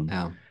own.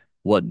 Yeah.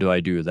 What do I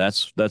do?"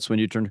 That's when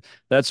you turn.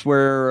 That's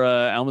where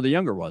Alma the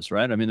Younger was,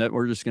 right? I mean, that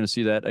we're just going to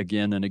see that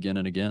again and again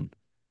and again.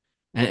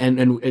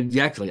 And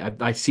exactly,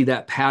 I see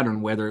that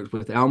pattern, whether it's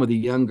with Alma the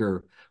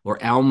Younger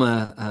or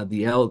Alma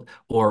the Eld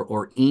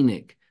or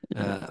Enoch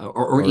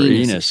or Or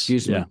Enos, Enos,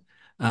 excuse yeah,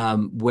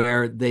 me,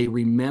 where they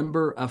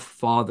remember a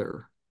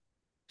father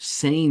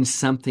saying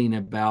something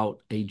about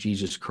a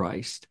Jesus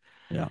Christ.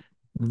 yeah,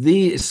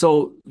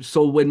 So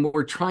when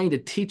we're trying to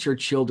teach our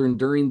children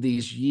during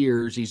these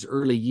years, these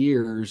early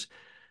years,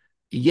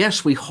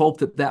 yes, we hope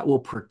that that will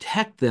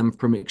protect them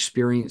from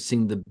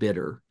experiencing the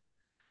bitter.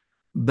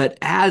 But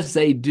as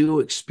they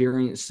do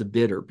experience the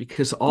bitter,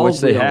 because all which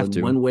they will have in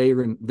to, one way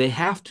or they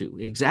have to,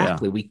 yeah,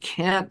 exactly. We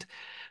can't,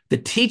 the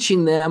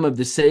teaching them of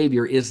the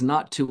Savior is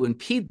not to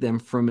impede them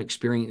from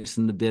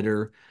experiencing the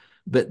bitter,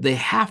 but they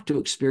have to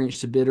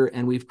experience the bitter.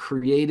 And we've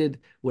created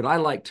what I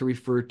like to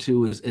refer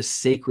to as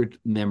sacred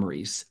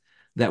memories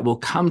that will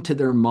come to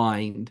their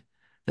mind,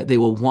 that they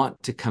will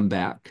want to come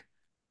back.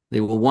 They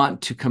will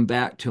want to come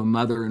back to a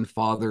mother and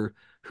father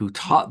who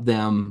taught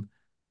them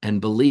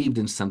and believed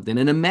in something.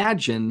 And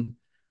imagine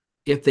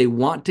if they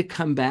want to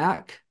come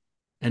back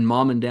and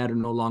mom and dad are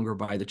no longer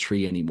by the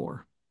tree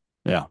anymore.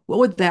 yeah, What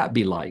would that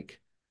be like?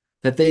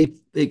 That they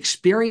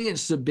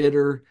experience the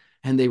bitter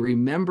and they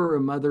remember a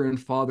mother and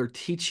father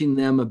teaching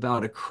them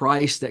about a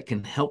Christ that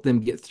can help them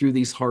get through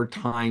these hard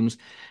times.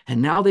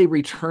 And now they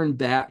return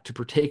back to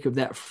partake of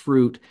that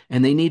fruit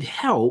and they need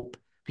help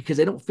because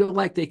they don't feel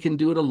like they can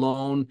do it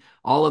alone.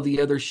 All of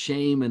the other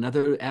shame and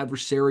other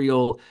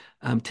adversarial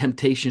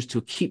temptations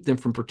to keep them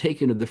from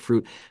partaking of the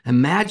fruit.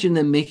 Imagine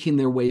them making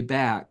their way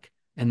back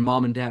and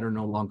mom and dad are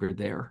no longer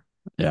there.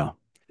 yeah.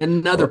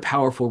 Another Well,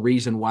 powerful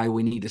reason why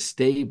we need to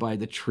stay by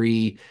the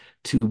tree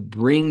to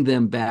bring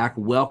them back,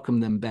 welcome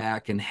them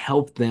back, and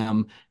help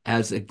them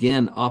as,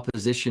 again,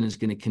 opposition is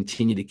going to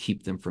continue to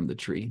keep them from the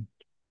tree.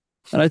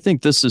 and I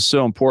think this is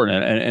so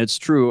important, and it's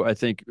true. I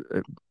think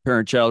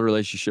parent-child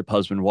relationship,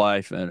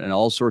 husband-wife, and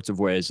all sorts of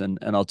ways. And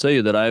I'll tell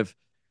you that I've,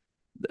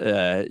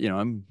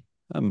 I'm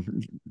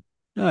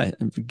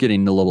I'm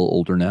getting a little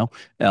older now.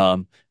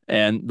 Um,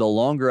 and the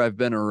longer I've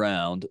been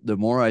around, the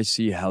more I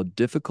see how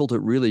difficult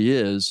it really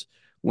is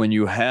when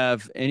you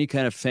have any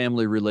kind of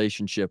family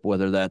relationship,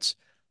 whether that's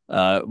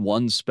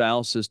one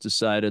spouse has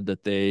decided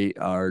that they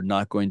are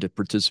not going to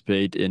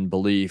participate in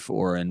belief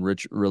or in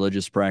rich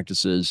religious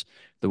practices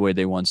the way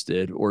they once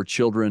did, or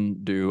children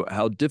do,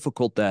 how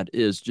difficult that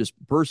is just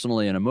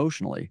personally and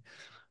emotionally.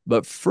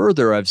 But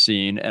further, I've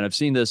seen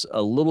this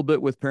a little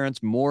bit with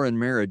parents more in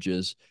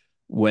marriages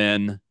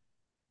when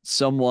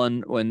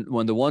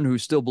when the one who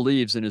still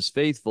believes and is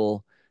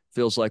faithful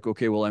feels like,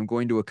 okay, well, I'm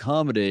going to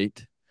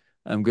accommodate,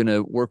 I'm going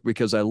to work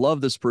because I love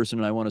this person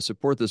and I want to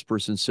support this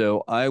person,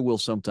 so I will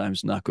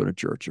sometimes not go to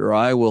church,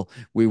 or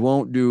we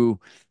won't do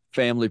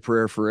family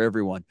prayer for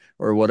everyone,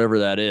 or whatever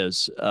that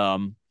is.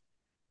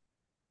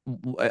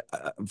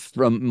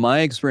 From my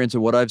experience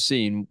and what I've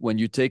seen, when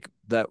you take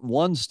that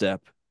one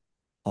step,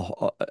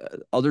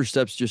 other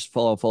steps just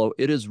follow.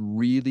 It is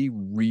really,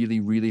 really,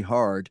 really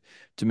hard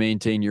to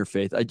maintain your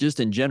faith. I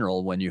just in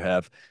general, when you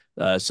have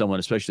someone,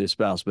 especially a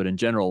spouse, but in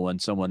general, when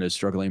someone is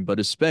struggling, but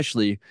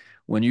especially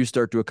when you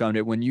start to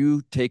accommodate, when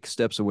you take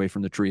steps away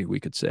from the tree, we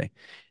could say,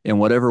 in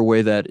whatever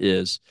way that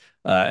is.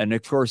 And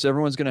of course,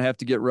 everyone's going to have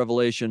to get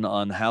revelation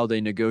on how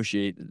they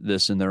negotiate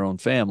this in their own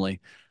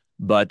family,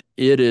 but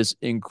it is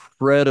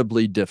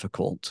incredibly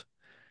difficult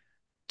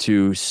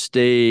to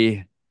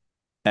stay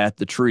at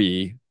the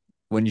tree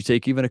when you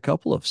take even a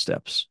couple of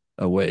steps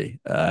away.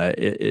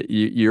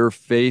 Your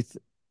faith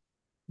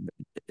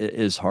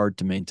is hard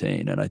to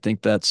maintain. And I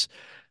think that's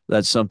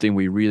something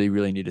we really,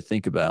 really need to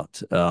think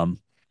about.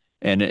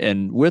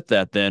 And with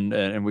that, then,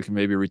 and we can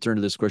maybe return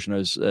to this question I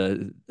was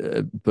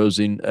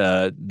posing,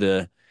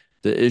 the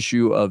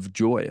issue of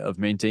joy, of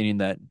maintaining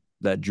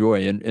that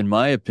joy. In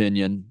my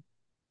opinion,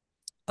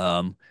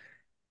 um,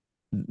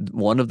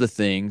 one of the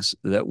things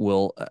that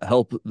will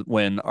help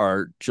when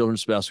our children,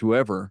 spouse,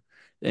 whoever,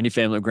 any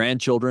family,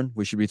 grandchildren,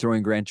 we should be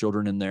throwing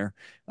grandchildren in there.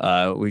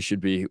 We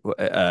should be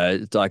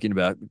talking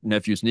about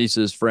nephews,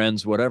 nieces,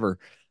 friends, whatever.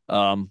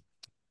 Um,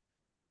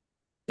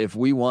 if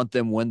we want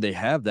them when they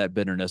have that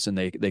bitterness and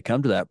they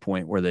come to that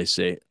point where they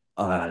say,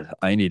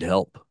 I need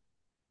help.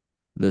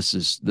 This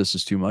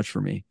is too much for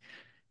me.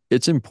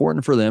 It's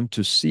important for them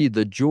to see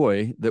the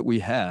joy that we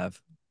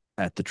have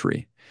at the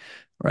tree,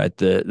 right?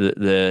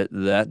 The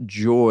that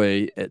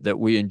joy that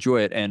we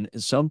enjoy it. And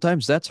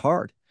sometimes that's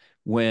hard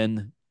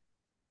when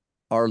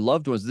our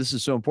loved ones, this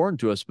is so important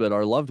to us, but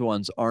our loved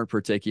ones aren't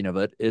partaking of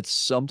it. It's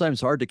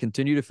sometimes hard to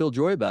continue to feel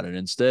joy about it.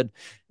 Instead,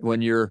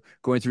 when you're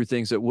going through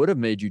things that would have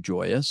made you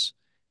joyous,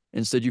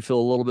 instead you feel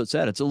a little bit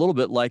sad. It's a little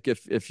bit like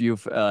if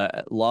you've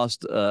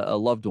lost a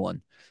loved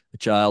one, a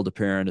child, a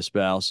parent, a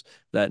spouse,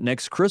 that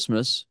next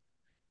Christmas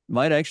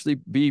might actually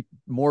be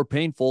more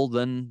painful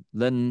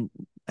than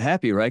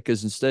happy, right?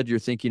 Because instead you're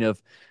thinking of,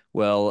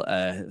 well,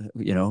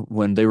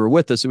 when they were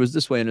with us, it was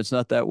this way, and it's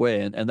not that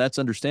way, and that's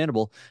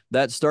understandable.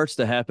 That starts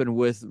to happen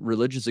with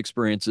religious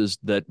experiences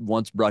that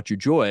once brought you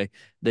joy.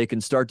 They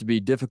can start to be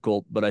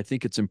difficult, but I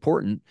think it's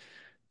important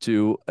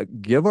to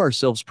give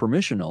ourselves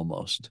permission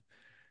almost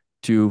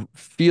to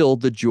feel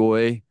the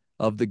joy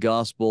of the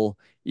gospel,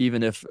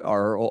 even if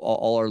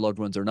all our loved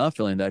ones are not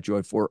feeling that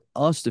joy, for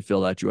us to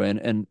feel that joy.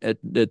 And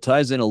it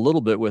ties in a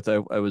little bit with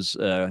I was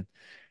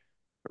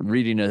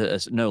reading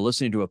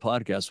listening to a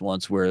podcast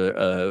once where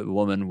a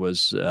woman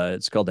was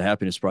it's called the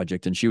Happiness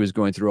Project, and she was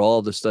going through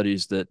all the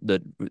studies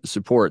that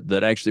support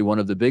that actually one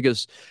of the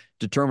biggest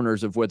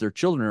determiners of whether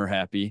children are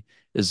happy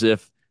is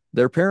if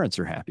their parents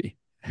are happy.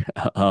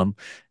 um,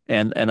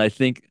 and I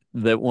think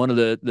that one of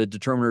the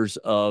determiners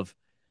of,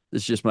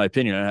 this is just my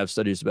opinion, I don't have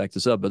studies to back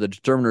this up, but the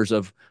determiners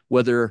of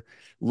whether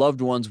loved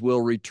ones will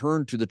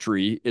return to the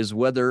tree is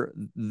whether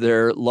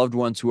their loved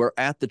ones who are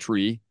at the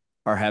tree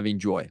are having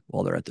joy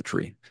while they're at the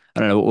tree.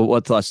 I don't know.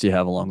 What thoughts do you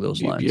have along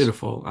those lines?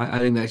 Beautiful. I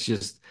think that's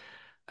just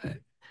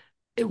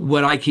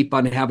what I keep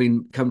on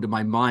having come to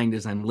my mind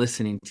as I'm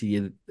listening to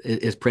you,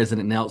 is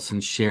President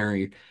Nelson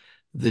sharing.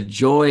 The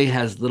joy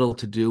has little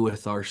to do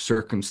with our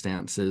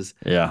circumstances,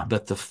 Yeah.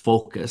 but the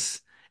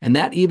focus. And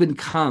that even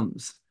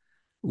comes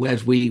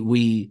as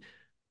we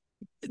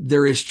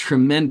there is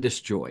tremendous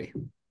joy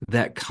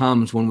that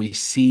comes when we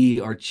see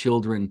our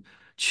children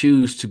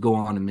choose to go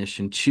on a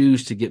mission,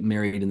 choose to get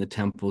married in the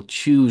temple,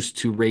 choose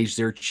to raise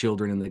their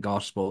children in the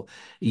gospel.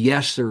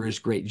 Yes, there is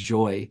great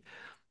joy.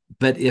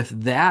 But if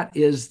that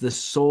is the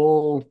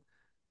sole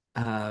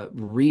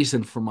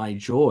reason for my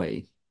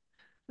joy,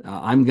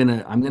 I'm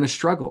gonna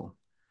struggle.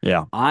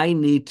 Yeah. I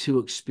need to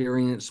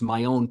experience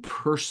my own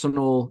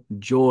personal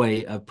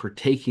joy of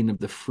partaking of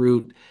the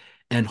fruit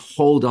and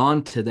hold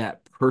on to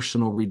that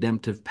personal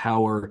redemptive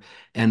power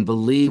and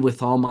believe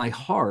with all my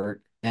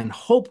heart and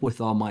hope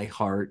with all my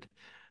heart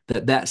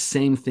that that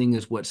same thing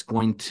is what's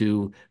going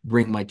to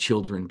bring my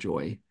children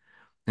joy.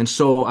 And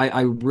so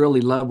I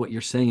really love what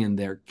you're saying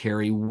there,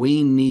 Carrie.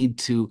 We need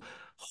to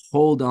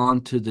hold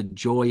on to the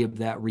joy of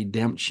that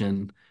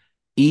redemption,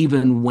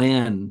 even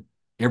when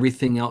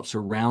everything else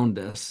around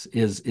us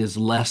is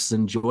less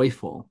than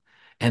joyful.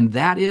 And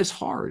that is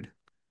hard.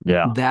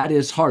 Yeah. That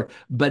is hard.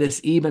 But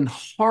it's even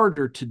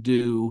harder to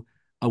do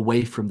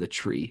away from the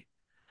tree.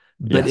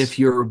 But if Yes.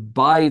 you're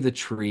by the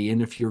tree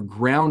and if you're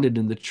grounded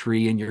in the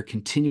tree and you're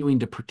continuing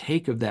to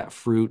partake of that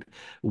fruit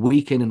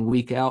week in and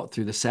week out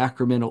through the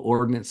sacramental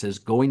ordinances,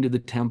 going to the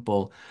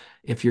temple,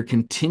 if you're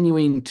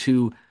continuing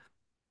to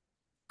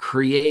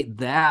create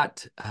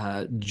that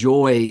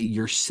joy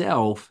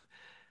yourself,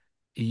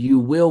 you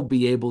will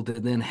be able to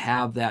then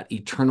have that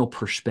eternal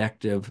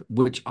perspective,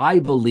 which I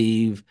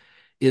believe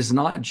is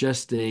not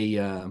just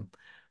a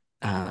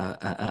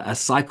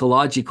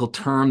psychological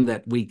term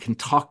that we can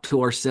talk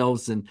to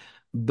ourselves and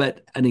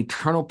but an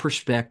eternal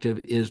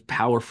perspective is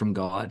power from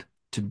God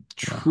to Yeah.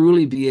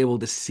 truly be able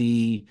to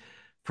see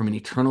from an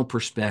eternal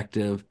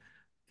perspective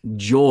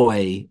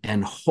joy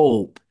and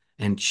hope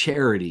and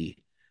charity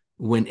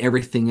when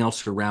everything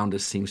else around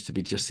us seems to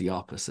be just the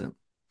opposite.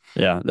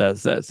 Yeah.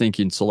 That's that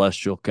thinking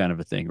celestial kind of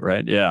a thing,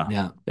 right? Yeah.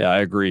 Yeah. Yeah, I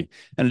agree.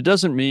 And it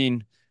doesn't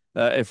mean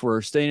if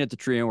we're staying at the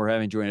tree and we're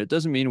having joy, it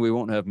doesn't mean we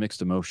won't have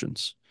mixed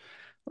emotions.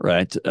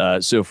 Right.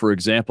 So, for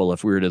example,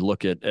 if we were to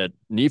look at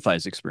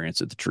Nephi's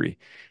experience at the tree,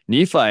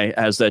 Nephi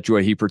has that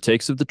joy. He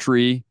partakes of the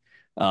tree.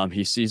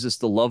 He sees it's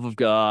the love of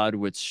God,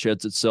 which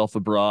sheds itself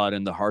abroad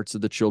in the hearts of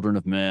the children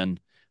of men.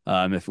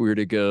 If we were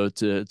to go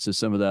to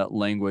some of that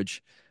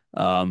language,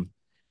 um,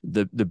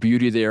 the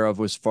beauty thereof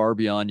was far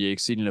beyond, yea,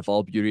 exceeding of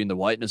all beauty, and the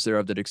whiteness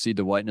thereof that exceed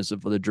the whiteness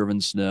of the driven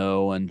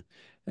snow,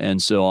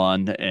 and so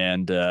on.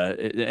 And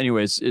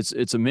anyways,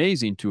 it's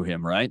amazing to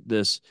him, right?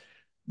 This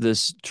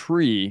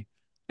tree.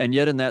 And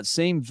yet, in that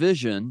same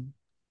vision,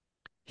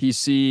 he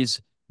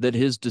sees that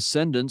his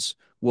descendants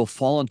will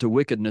fall into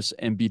wickedness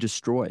and be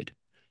destroyed.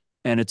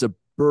 And it's a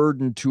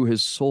burden to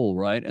his soul,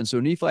 right? And so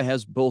Nephi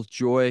has both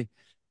joy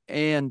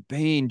and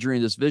pain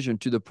during this vision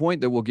to the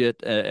point that we'll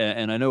get,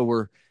 and I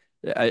know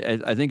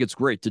I think it's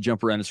great to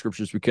jump around the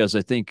scriptures because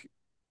I think,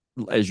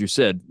 as you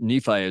said,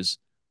 Nephi is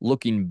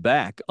looking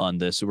back on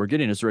this. So we're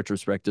getting this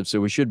retrospective.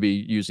 So we should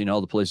be using all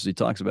the places he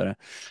talks about it.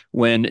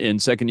 When in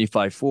 2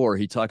 Nephi 4,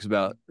 he talks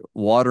about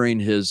watering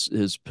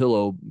his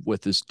pillow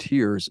with his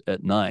tears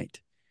at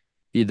night.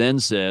 He then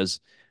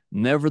says,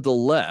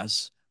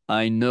 nevertheless,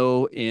 I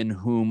know in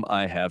whom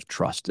I have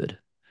trusted.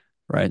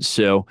 Right.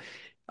 So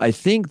I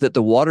think that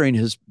the watering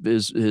his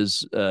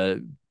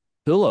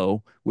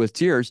pillow with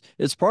tears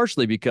is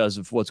partially because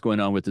of what's going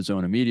on with his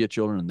own immediate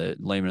children.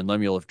 That Laman and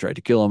Lemuel have tried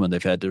to kill him and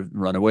they've had to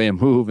run away and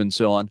move and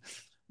so on.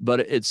 But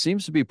it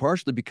seems to be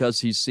partially because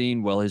he's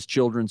seen, well, his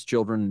children's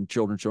children,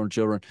 children,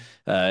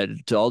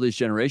 to all these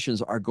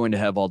generations are going to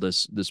have all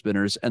this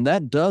bitterness. And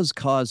that does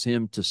cause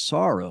him to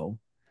sorrow.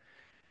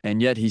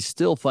 And yet he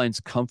still finds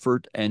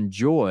comfort and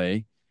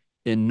joy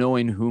in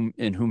knowing whom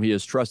he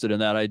has trusted.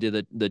 And that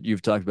idea that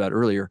you've talked about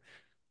earlier,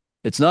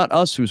 it's not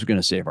us who's going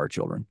to save our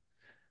children.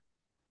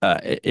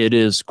 It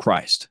is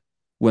Christ.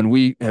 When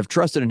we have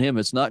trusted in him,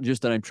 it's not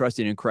just that I'm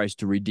trusting in Christ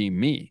to redeem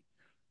me.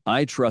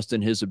 I trust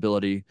in his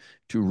ability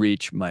to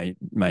reach my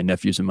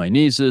nephews and my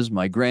nieces,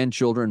 my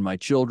grandchildren, my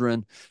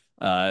children,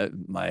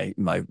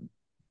 my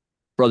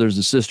brothers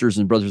and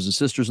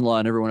sisters-in-law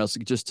and everyone else,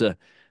 just to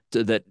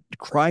that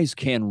Christ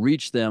can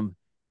reach them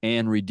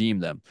and redeem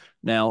them.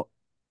 Now,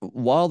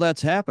 while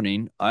that's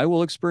happening, I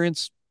will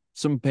experience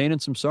some pain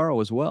and some sorrow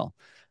as well.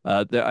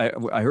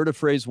 I heard a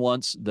phrase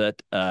once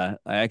that I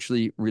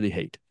actually really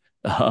hate.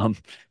 Um,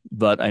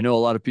 but I know a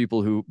lot of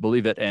people who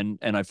believe it, and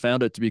I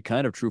found it to be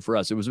kind of true for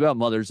us. It was about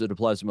mothers. It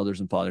applies to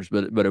mothers and fathers,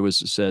 but it was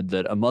said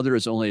that a mother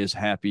is only as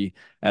happy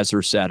as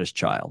her saddest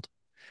child.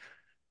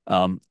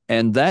 And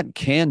that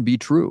can be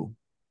true.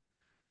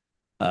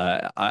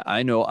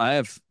 I know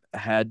I've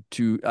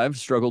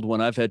struggled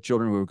when I've had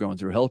children who are going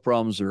through health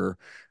problems or,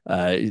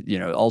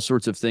 all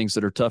sorts of things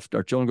that are tough.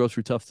 Our children go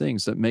through tough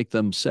things that make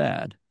them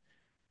sad.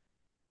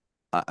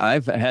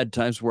 I've had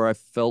times where I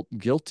felt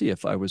guilty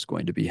if I was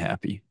going to be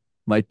happy.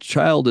 My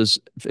child is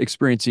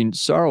experiencing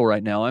sorrow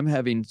right now. I'm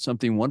having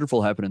something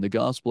wonderful happen in the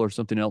gospel or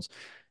something else.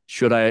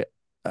 Should I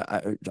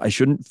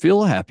shouldn't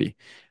feel happy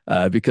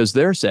because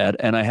they're sad.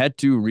 And I had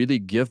to really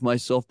give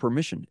myself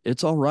permission.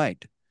 It's all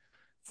right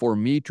for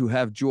me to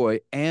have joy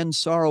and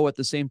sorrow at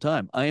the same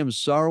time. I am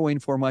sorrowing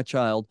for my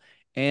child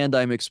and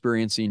I'm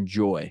experiencing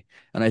joy.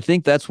 And I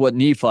think that's what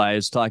Nephi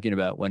is talking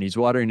about when he's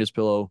watering his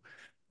pillow,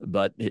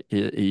 but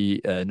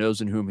he knows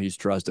in whom he's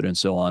trusted and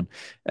so on.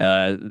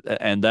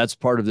 And that's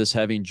part of this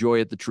having joy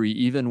at the tree,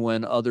 even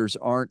when others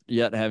aren't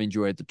yet having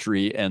joy at the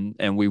tree.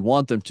 And we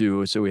want them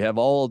to. So we have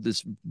all of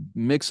this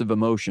mix of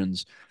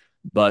emotions,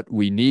 but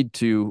we need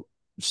to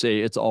say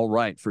it's all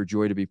right for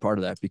joy to be part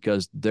of that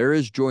because there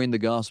is joy in the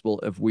gospel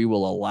if we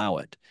will allow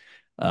it.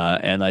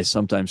 And I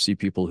sometimes see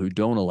people who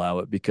don't allow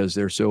it because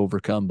they're so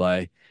overcome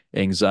by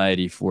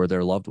anxiety for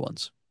their loved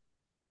ones.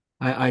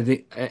 I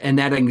think, and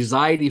that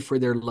anxiety for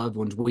their loved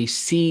ones, we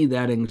see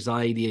that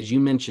anxiety, as you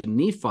mentioned,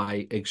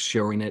 Nephi is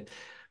showing it.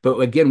 But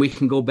again, we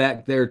can go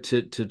back there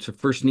to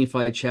First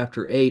Nephi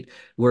chapter 8,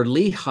 where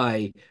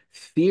Lehi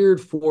feared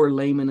for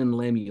Laman and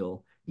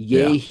Lemuel.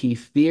 Yea, Yeah. he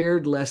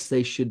feared lest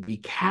they should be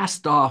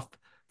cast off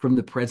from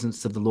the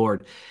presence of the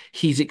Lord.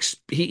 He's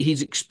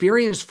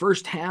experienced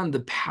firsthand the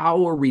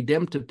power,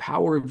 redemptive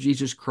power of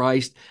Jesus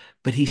Christ,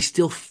 but he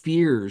still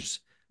fears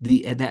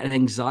that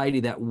anxiety,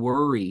 that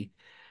worry.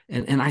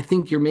 And I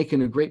think you're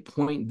making a great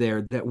point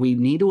there that we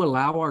need to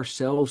allow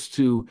ourselves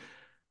to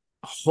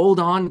hold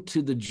on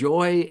to the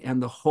joy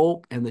and the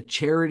hope and the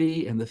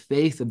charity and the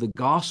faith of the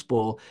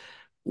gospel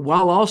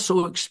while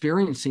also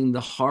experiencing the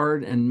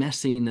hard and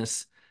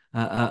messiness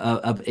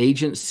of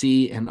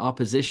agency and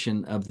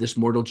opposition of this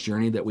mortal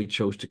journey that we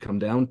chose to come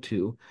down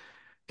to.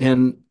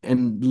 And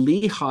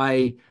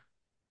Lehi,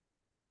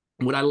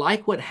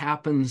 what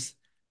happens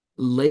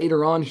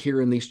later on here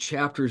in these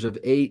chapters of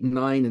 8,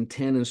 9, and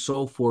 10 and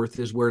so forth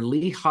is where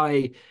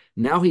Lehi,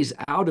 now he's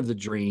out of the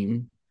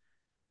dream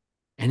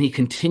and he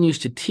continues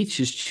to teach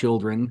his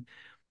children.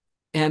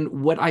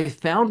 And what I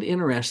found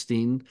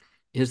interesting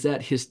is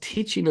that his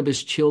teaching of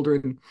his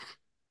children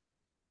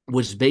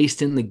was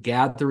based in the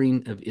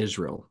gathering of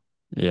Israel.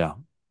 Yeah.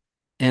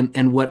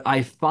 And what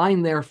I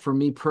find there for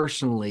me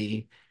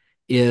personally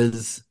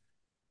is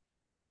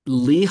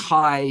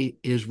Lehi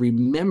is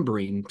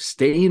remembering,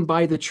 staying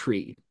by the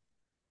tree,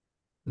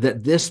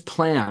 that this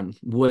plan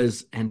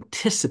was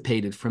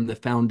anticipated from the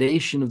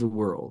foundation of the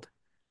world.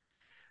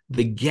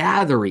 The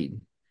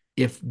gathering,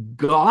 if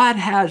God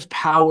has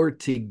power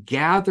to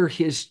gather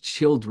his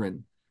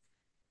children,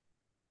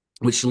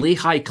 which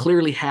Lehi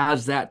clearly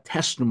has that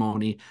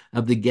testimony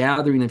of the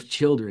gathering of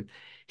children,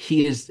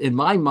 he is, in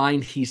my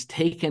mind, he's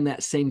taken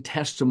that same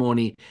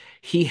testimony.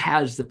 He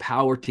has the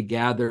power to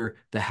gather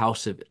the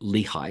house of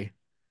Lehi.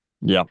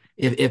 Yeah.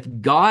 If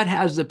God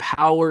has the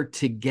power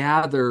to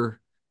gather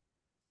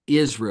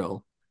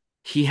Israel,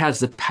 he has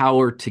the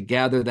power to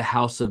gather the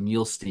house of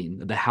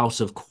Mulstein, the house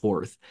of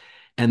Korth.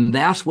 And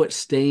that's what's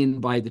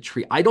staying by the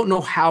tree. I don't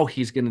know how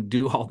he's going to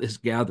do all this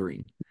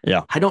gathering.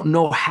 Yeah. I don't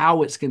know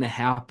how it's going to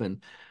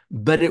happen,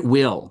 but it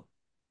will.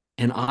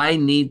 And I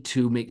need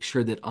to make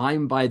sure that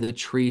I'm by the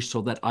tree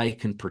so that I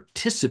can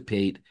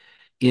participate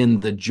in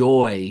the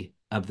joy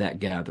of that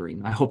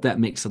gathering. I hope that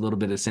makes a little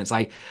bit of sense.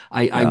 I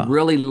Yeah.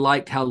 really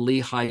liked how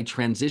Lehi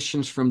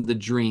transitions from the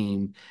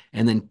dream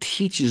and then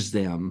teaches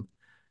them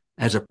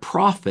as a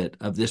prophet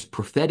of this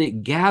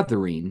prophetic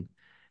gathering,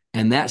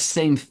 and that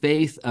same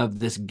faith of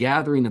this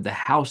gathering of the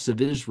house of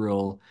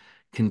Israel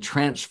can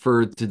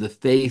transfer to the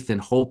faith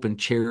and hope and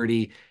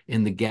charity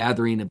in the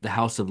gathering of the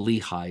house of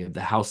Lehi, of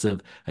the house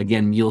of,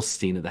 again,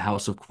 Mulstein, of the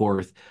house of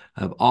Korth,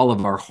 of all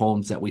of our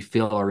homes that we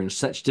feel are in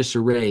such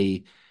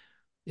disarray.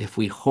 If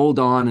we hold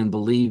on and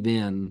believe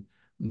in,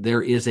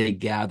 there is a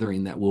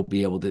gathering that we'll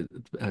be able to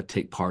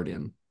take part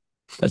in.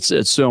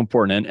 It's so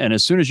important. And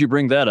as soon as you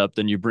bring that up,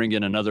 then you bring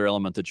in another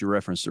element that you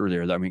referenced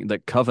earlier. I mean,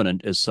 that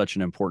covenant is such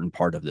an important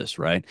part of this,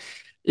 right?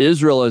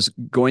 Israel is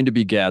going to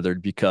be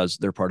gathered because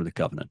they're part of the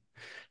covenant.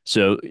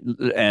 So,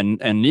 and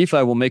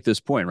Nephi will make this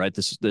point, right?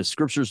 The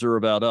scriptures are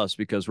about us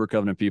because we're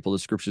covenant people. The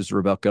scriptures are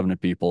about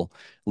covenant people.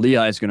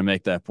 Lehi is going to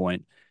make that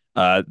point.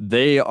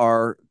 They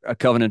are a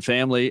covenant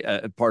family,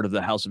 part of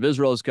the house of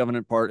Israel is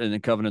covenant part, and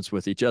then covenants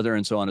with each other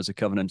and so on as a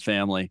covenant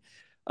family.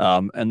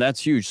 And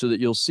that's huge. So that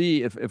you'll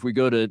see if we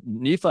go to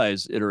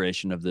Nephi's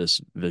iteration of this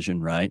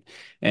vision, right?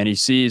 And he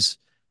sees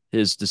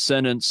his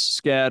descendants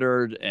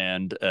scattered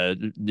and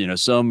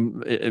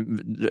some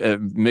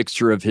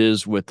mixture of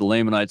his with the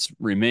Lamanites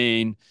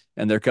remain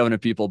and they're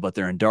covenant people, but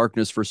they're in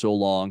darkness for so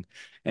long.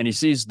 And he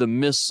sees the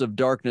mists of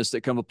darkness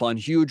that come upon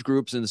huge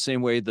groups in the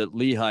same way that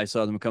Lehi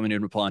saw them coming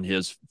in upon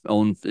his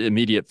own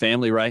immediate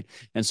family, right?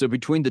 And so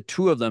between the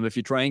two of them, if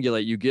you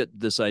triangulate, you get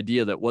this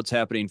idea that what's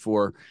happening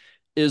for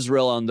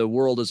Israel and the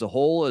world as a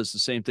whole is the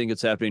same thing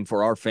that's happening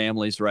for our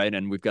families, right?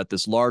 And we've got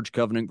this large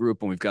covenant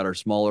group and we've got our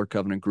smaller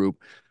covenant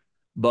group.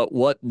 But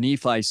what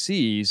Nephi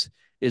sees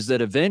is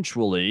that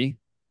eventually,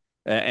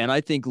 and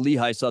I think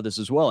Lehi saw this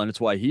as well, and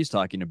it's why he's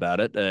talking about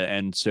it.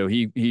 And so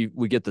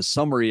we get the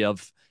summary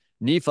of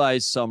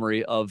Nephi's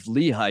summary of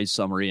Lehi's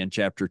summary in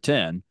chapter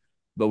 10,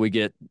 but we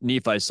get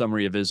Nephi's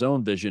summary of his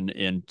own vision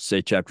in,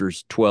 say,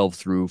 chapters 12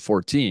 through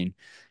 14.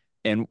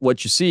 And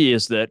what you see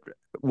is that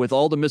with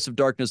all the mists of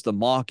darkness, the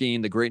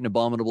mocking, the great and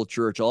abominable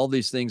church, all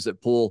these things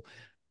that pull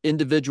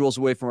individuals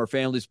away from our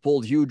families,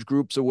 pulled huge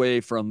groups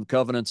away from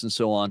covenants and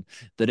so on,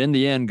 that in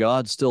the end,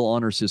 God still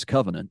honors his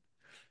covenant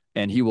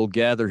and he will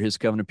gather his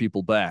covenant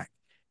people back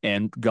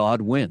and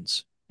God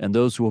wins. And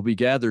those who will be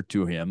gathered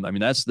to him. I mean,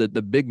 that's the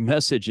big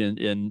message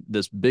in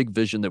this big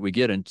vision that we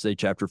get in, say,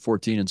 chapter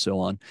 14 and so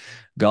on.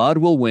 God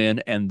will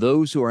win, and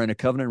those who are in a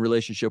covenant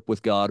relationship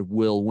with God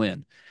will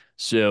win.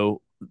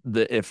 So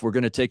if we're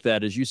going to take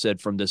that, as you said,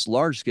 from this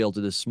large scale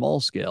to this small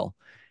scale,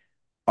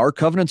 our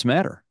covenants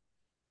matter.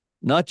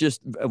 Not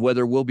just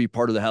whether we'll be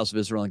part of the house of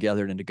Israel and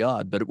gathered into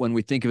God, but when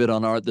we think of it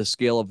on the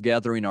scale of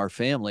gathering our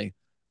family,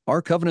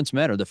 our covenants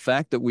matter. The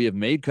fact that we have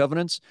made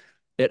covenants,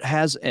 it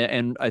has,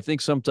 and I think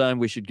sometime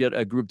we should get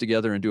a group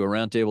together and do a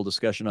roundtable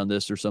discussion on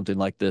this or something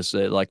like this,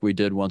 like we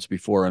did once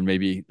before, and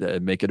maybe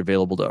make it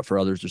available for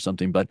others or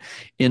something. But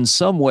in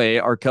some way,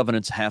 our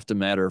covenants have to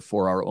matter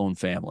for our own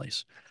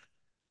families.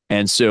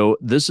 And so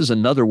this is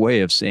another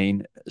way of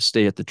saying,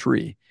 stay at the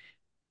tree.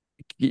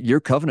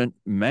 Your covenant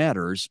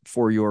matters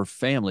for your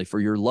family, for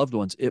your loved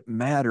ones. It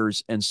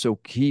matters. And so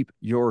keep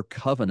your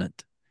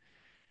covenant.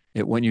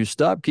 When you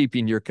stop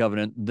keeping your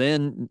covenant,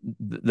 then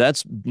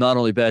that's not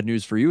only bad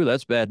news for you,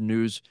 that's bad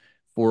news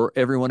for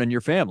everyone in your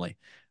family.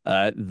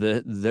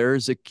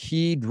 There's a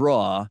key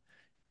draw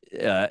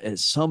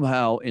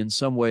somehow, in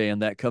some way, in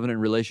that covenant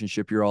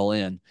relationship you're all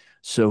in.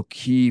 So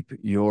keep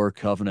your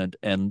covenant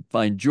and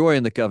find joy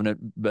in the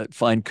covenant, but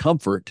find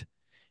comfort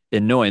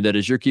in knowing that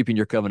as you're keeping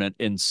your covenant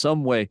in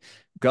some way,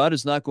 God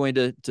is not going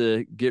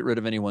to get rid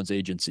of anyone's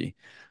agency.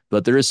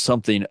 But there is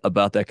something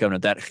about that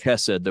covenant, that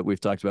chesed that we've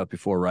talked about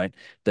before, right?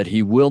 That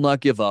he will not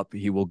give up.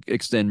 He will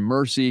extend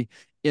mercy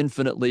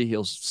infinitely.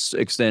 He'll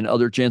extend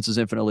other chances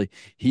infinitely.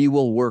 He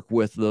will work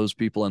with those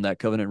people in that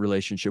covenant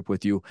relationship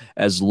with you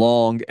as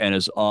long and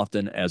as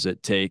often as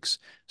it takes.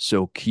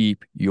 So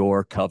keep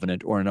your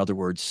covenant, or in other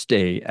words,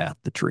 stay at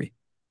the tree.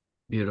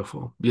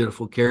 Beautiful,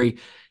 beautiful, Carrie.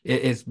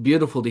 It's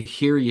beautiful to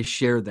hear you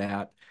share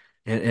that.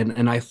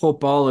 And I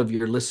hope all of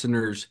your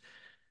listeners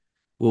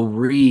will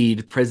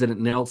read President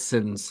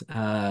Nelson's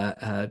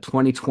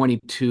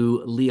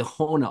 2022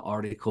 Liahona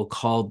article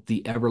called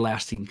The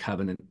Everlasting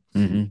Covenant.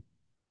 Mm-hmm.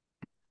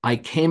 I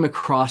came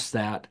across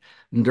that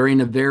during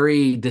a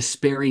very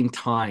despairing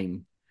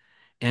time,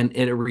 and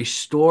it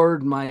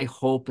restored my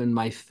hope and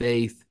my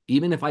faith.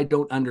 Even if I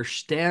don't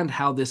understand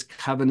how this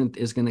covenant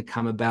is going to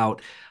come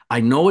about, I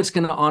know it's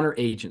going to honor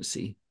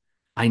agency.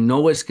 I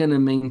know it's going to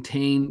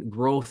maintain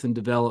growth and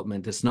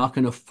development. It's not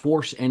going to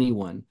force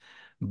anyone,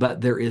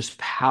 but there is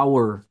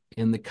power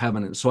in the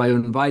covenant. So I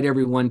invite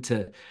everyone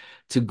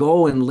to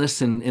go and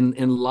listen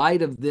in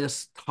light of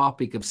this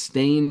topic of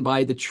staying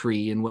by the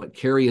tree and what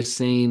Carrie is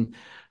saying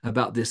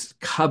about this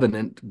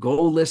covenant.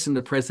 Go listen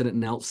to President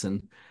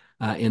Nelson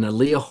in a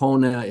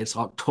Liahona. It's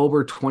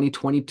October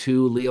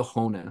 2022,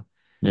 Liahona.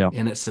 Yeah.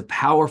 And it's a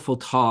powerful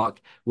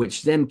talk,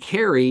 which then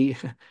Carrie,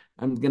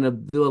 I'm going to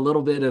do a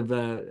little bit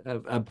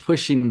of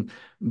pushing,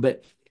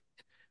 but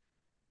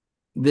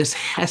this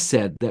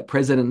Hesed that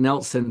President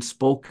Nelson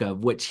spoke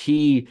of, which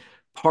he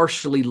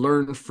partially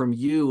learned from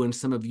you and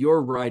some of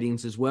your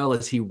writings, as well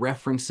as he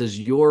references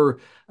your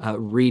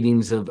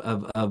readings of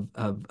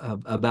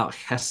about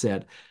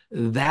Hesed,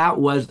 that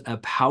was a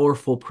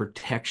powerful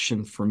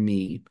protection for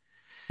me.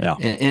 Yeah.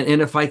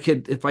 And if I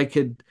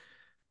could,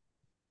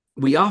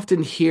 we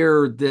often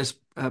hear this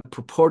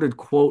purported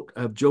quote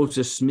of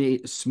Joseph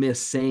Smith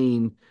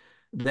saying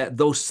that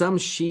though some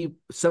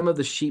of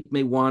the sheep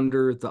may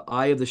wander, the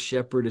eye of the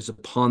shepherd is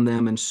upon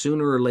them, and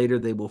sooner or later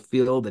they will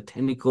feel the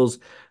tentacles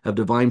of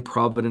divine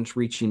providence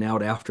reaching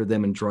out after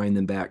them and drawing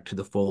them back to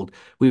the fold.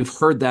 We've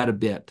heard that a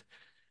bit.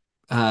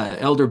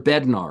 Elder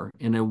Bednar,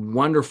 in a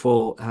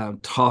wonderful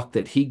talk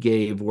that he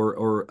gave,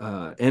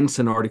 or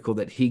Ensign article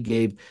that he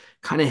gave,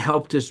 kind of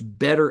helped us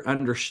better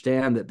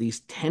understand that these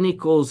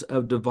tentacles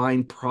of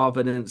divine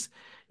providence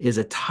is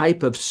a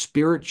type of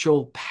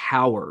spiritual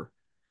power.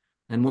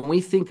 And when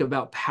we think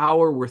about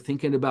power, we're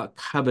thinking about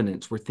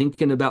covenants. We're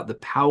thinking about the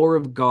power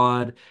of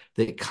God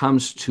that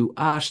comes to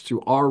us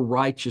through our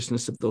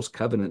righteousness of those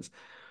covenants.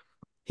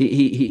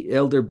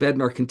 Elder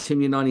Bednar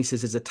continuing on, he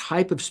says, is a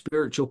type of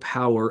spiritual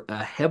power,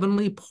 a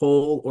heavenly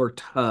pull or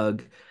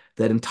tug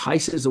that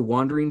entices a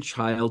wandering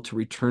child to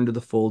return to the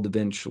fold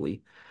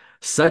eventually.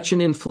 Such an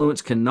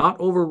influence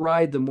cannot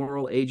override the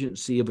moral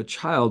agency of a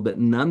child, but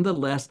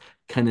nonetheless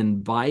can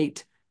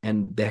invite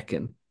and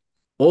beckon.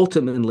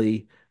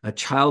 Ultimately, a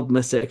child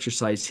must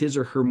exercise his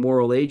or her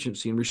moral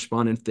agency and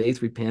respond in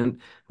faith, repent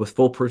with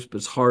full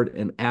purpose, heart,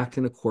 and act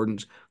in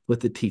accordance with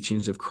the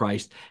teachings of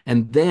Christ.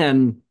 And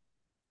then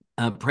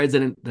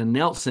President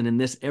Nelson, in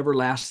this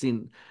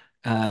everlasting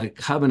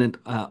covenant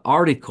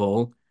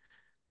article,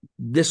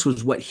 this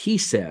was what he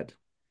said.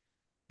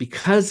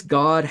 Because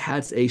God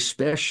has a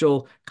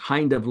special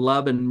kind of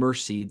love and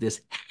mercy,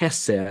 this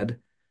hesed,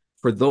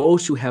 for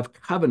those who have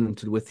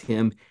covenanted with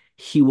him,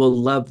 he will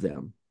love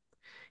them.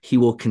 He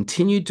will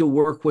continue to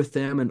work with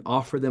them and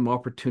offer them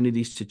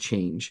opportunities to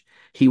change.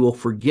 He will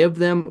forgive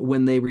them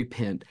when they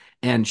repent.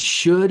 And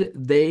should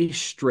they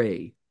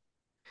stray,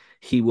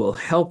 he will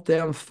help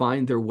them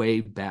find their way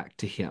back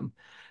to him.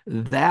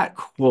 That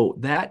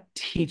quote, that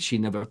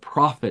teaching of a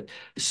prophet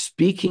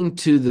speaking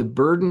to the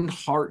burdened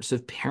hearts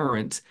of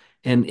parents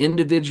and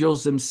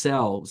individuals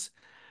themselves,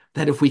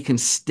 that if we can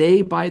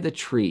stay by the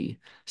tree,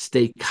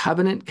 stay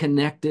covenant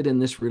connected in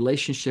this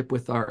relationship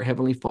with our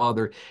Heavenly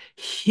Father,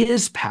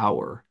 his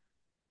power,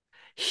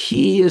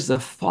 he is the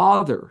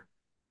Father,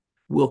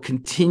 will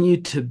continue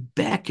to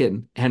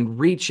beckon and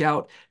reach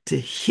out to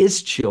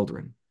his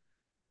children.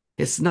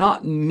 It's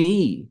not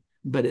me,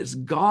 but it's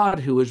God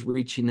who is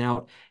reaching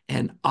out,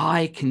 and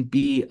I can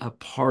be a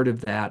part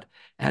of that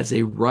as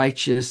a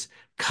righteous,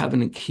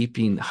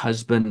 covenant-keeping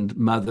husband,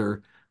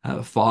 mother,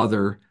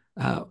 father,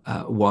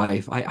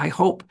 wife. I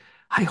hope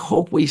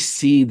we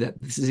see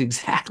that this is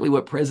exactly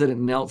what President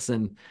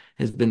Nelson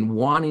has been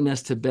wanting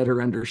us to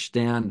better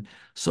understand,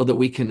 so that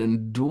we can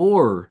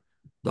endure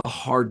the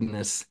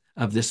hardness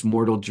of this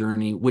mortal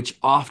journey, which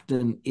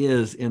often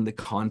is in the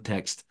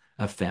context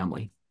of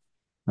family.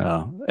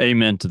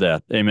 Amen to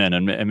that. Amen.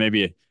 And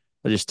maybe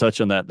I just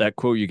touch on that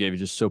quote you gave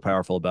is just so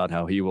powerful about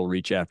how he will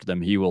reach after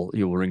them. He will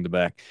ring the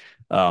back.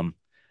 Um,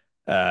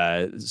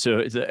 I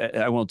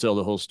won't tell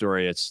the whole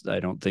story. I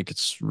don't think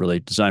it's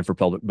really designed for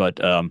public, but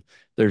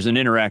there's an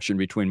interaction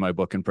between my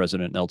book and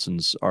President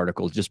Nelson's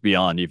article, just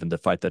beyond even the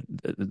fact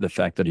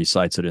that he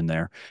cites it in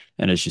there.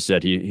 And as you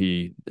said,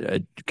 he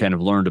kind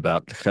of learned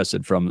about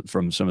Chesed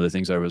from some of the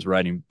things I was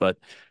writing. But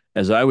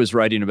as I was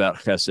writing about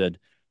Chesed,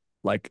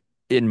 like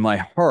in my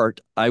heart,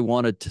 I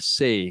wanted to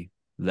say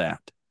that,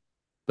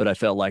 but I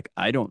felt like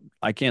I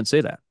can't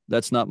say that.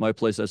 That's not my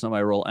place. That's not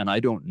my role. And I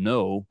don't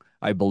know.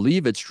 I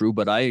believe it's true,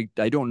 but I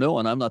don't know.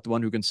 And I'm not the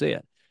one who can say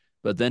it.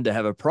 But then to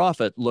have a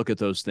prophet look at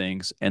those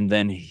things and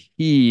then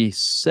he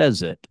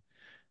says it,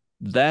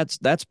 that's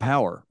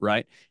power,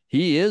 right?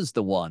 He is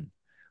the one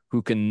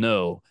who can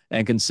know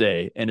and can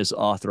say and is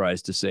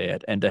authorized to say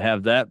it. And to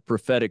have that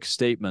prophetic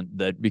statement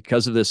that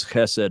because of this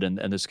chesed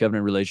and this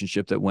covenant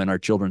relationship, that when our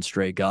children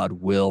stray, God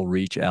will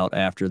reach out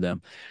after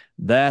them.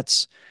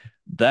 That's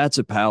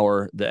a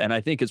power that, and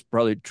I think it's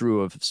probably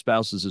true of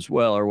spouses as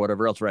well, or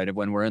whatever else, right?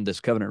 When we're in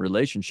this covenant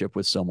relationship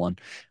with someone,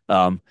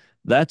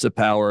 that's a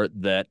power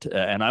that,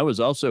 and I was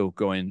also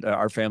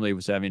our family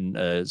was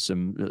having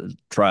some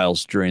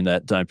trials during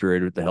that time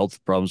period with the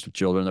health problems with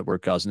children that were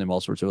causing them all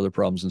sorts of other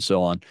problems and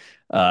so on.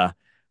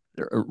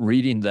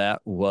 Reading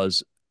that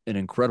was an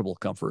incredible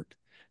comfort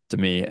to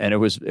me. And it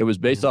was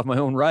based Yeah. off my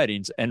own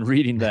writings, and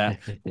reading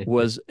that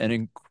was an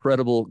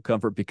incredible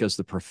comfort because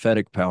the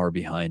prophetic power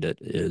behind it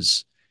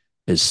is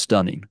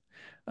stunning.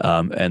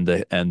 And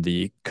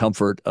the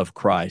comfort of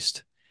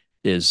Christ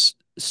is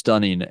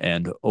stunning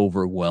and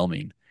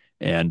overwhelming.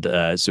 And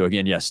so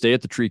again, yeah, stay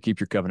at the tree, keep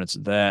your covenants.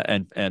 That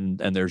and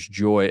there's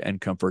joy and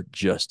comfort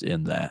just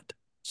in that.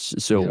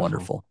 So Beautiful.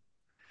 wonderful.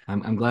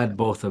 I'm glad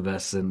both of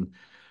us, and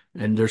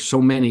there's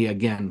so many.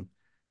 Again,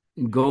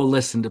 go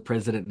listen to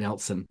President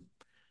Nelson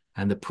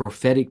and the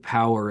prophetic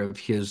power of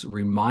his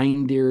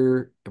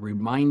reminding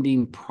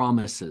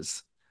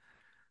promises.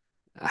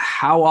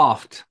 How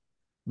oft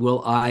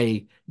will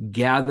I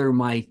gather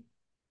my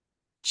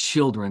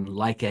children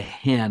like a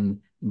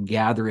hen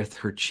gathereth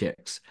her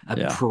chicks? A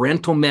Yeah,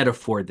 parental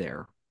metaphor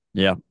there.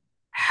 yeah.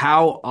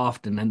 How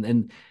often?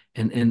 And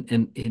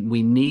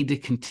we need to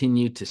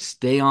continue to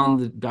stay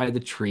on by the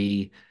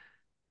tree,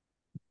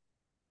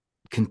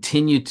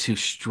 continue to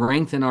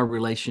strengthen our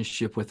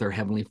relationship with our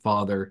Heavenly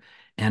Father,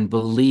 and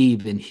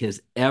believe in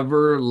His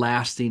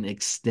everlasting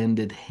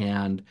extended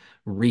hand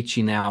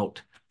reaching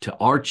out to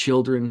our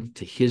children,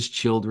 to His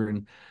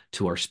children,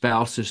 to our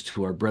spouses,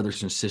 to our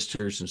brothers and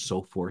sisters, and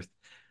so forth.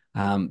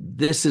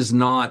 This is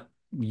not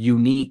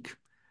unique,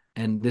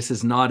 and this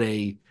is not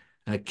a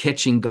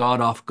catching God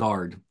off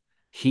guard.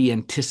 He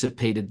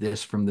anticipated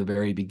this from the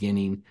very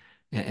beginning,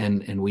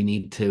 and we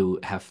need to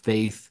have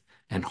faith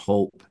and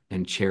hope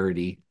and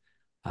charity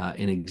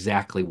in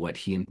exactly what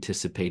he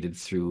anticipated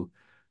through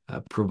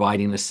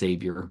providing a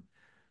savior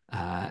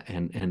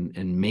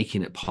and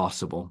making it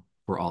possible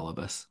for all of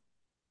us.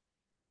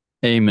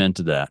 Amen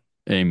to that.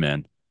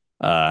 Amen.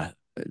 Uh,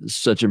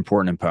 Such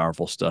important and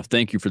powerful stuff.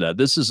 Thank you for that.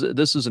 This is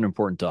an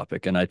important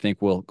topic, and I think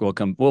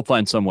we'll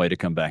find some way to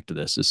come back to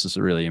this. This is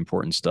really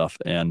important stuff,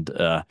 and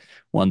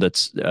one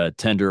that's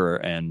tender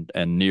and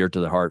near to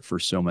the heart for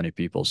so many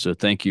people. So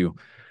thank you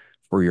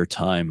for your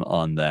time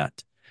on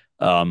that.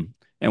 And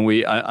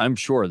I'm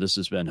sure this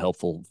has been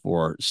helpful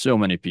for so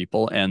many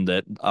people, and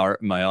that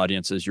my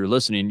audience, as you're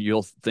listening,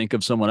 you'll think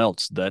of someone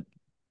else that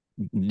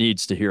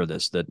needs to hear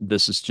this, that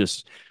this is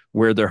just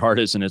where their heart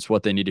is and it's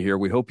what they need to hear.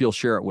 We hope you'll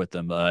share it with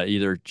them.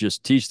 Either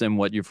just teach them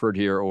what you've heard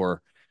here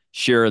or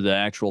share the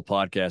actual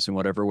podcast in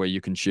whatever way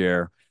you can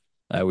share.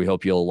 We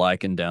hope you'll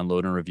like and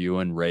download and review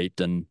and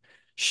rate and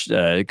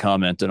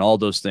comment and all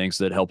those things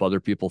that help other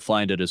people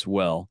find it as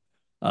well.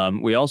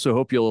 We also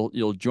hope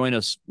you'll join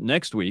us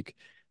next week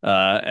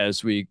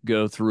as we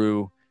go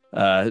through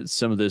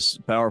some of this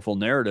powerful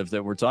narrative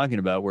that we're talking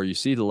about, where you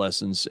see the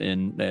lessons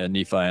in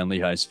Nephi and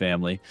Lehi's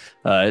family.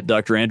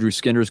 Dr. Andrew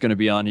Skinner is going to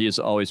be on. He is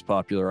always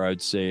popular, I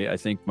would say. I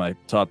think my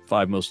top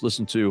 5 most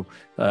listened to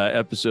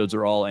episodes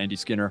are all Andy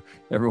Skinner.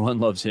 Everyone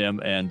loves him,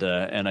 and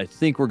I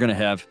think we're going to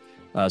have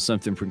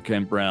something from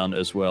Kent Brown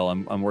as well.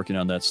 I'm working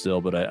on that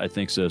still, but I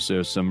think so.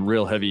 So some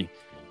real heavy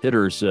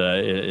hitters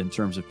in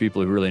terms of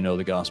people who really know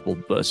the gospel.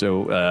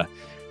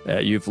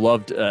 You've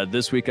loved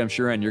this week, I'm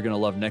sure, and you're going to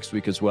love next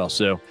week as well.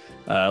 So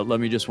let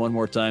me just one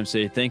more time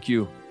say thank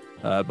you,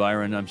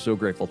 Byron. I'm so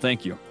grateful.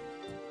 Thank you.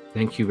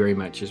 Thank you very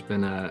much. It's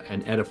been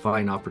an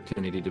edifying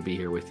opportunity to be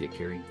here with you,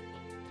 Kerry.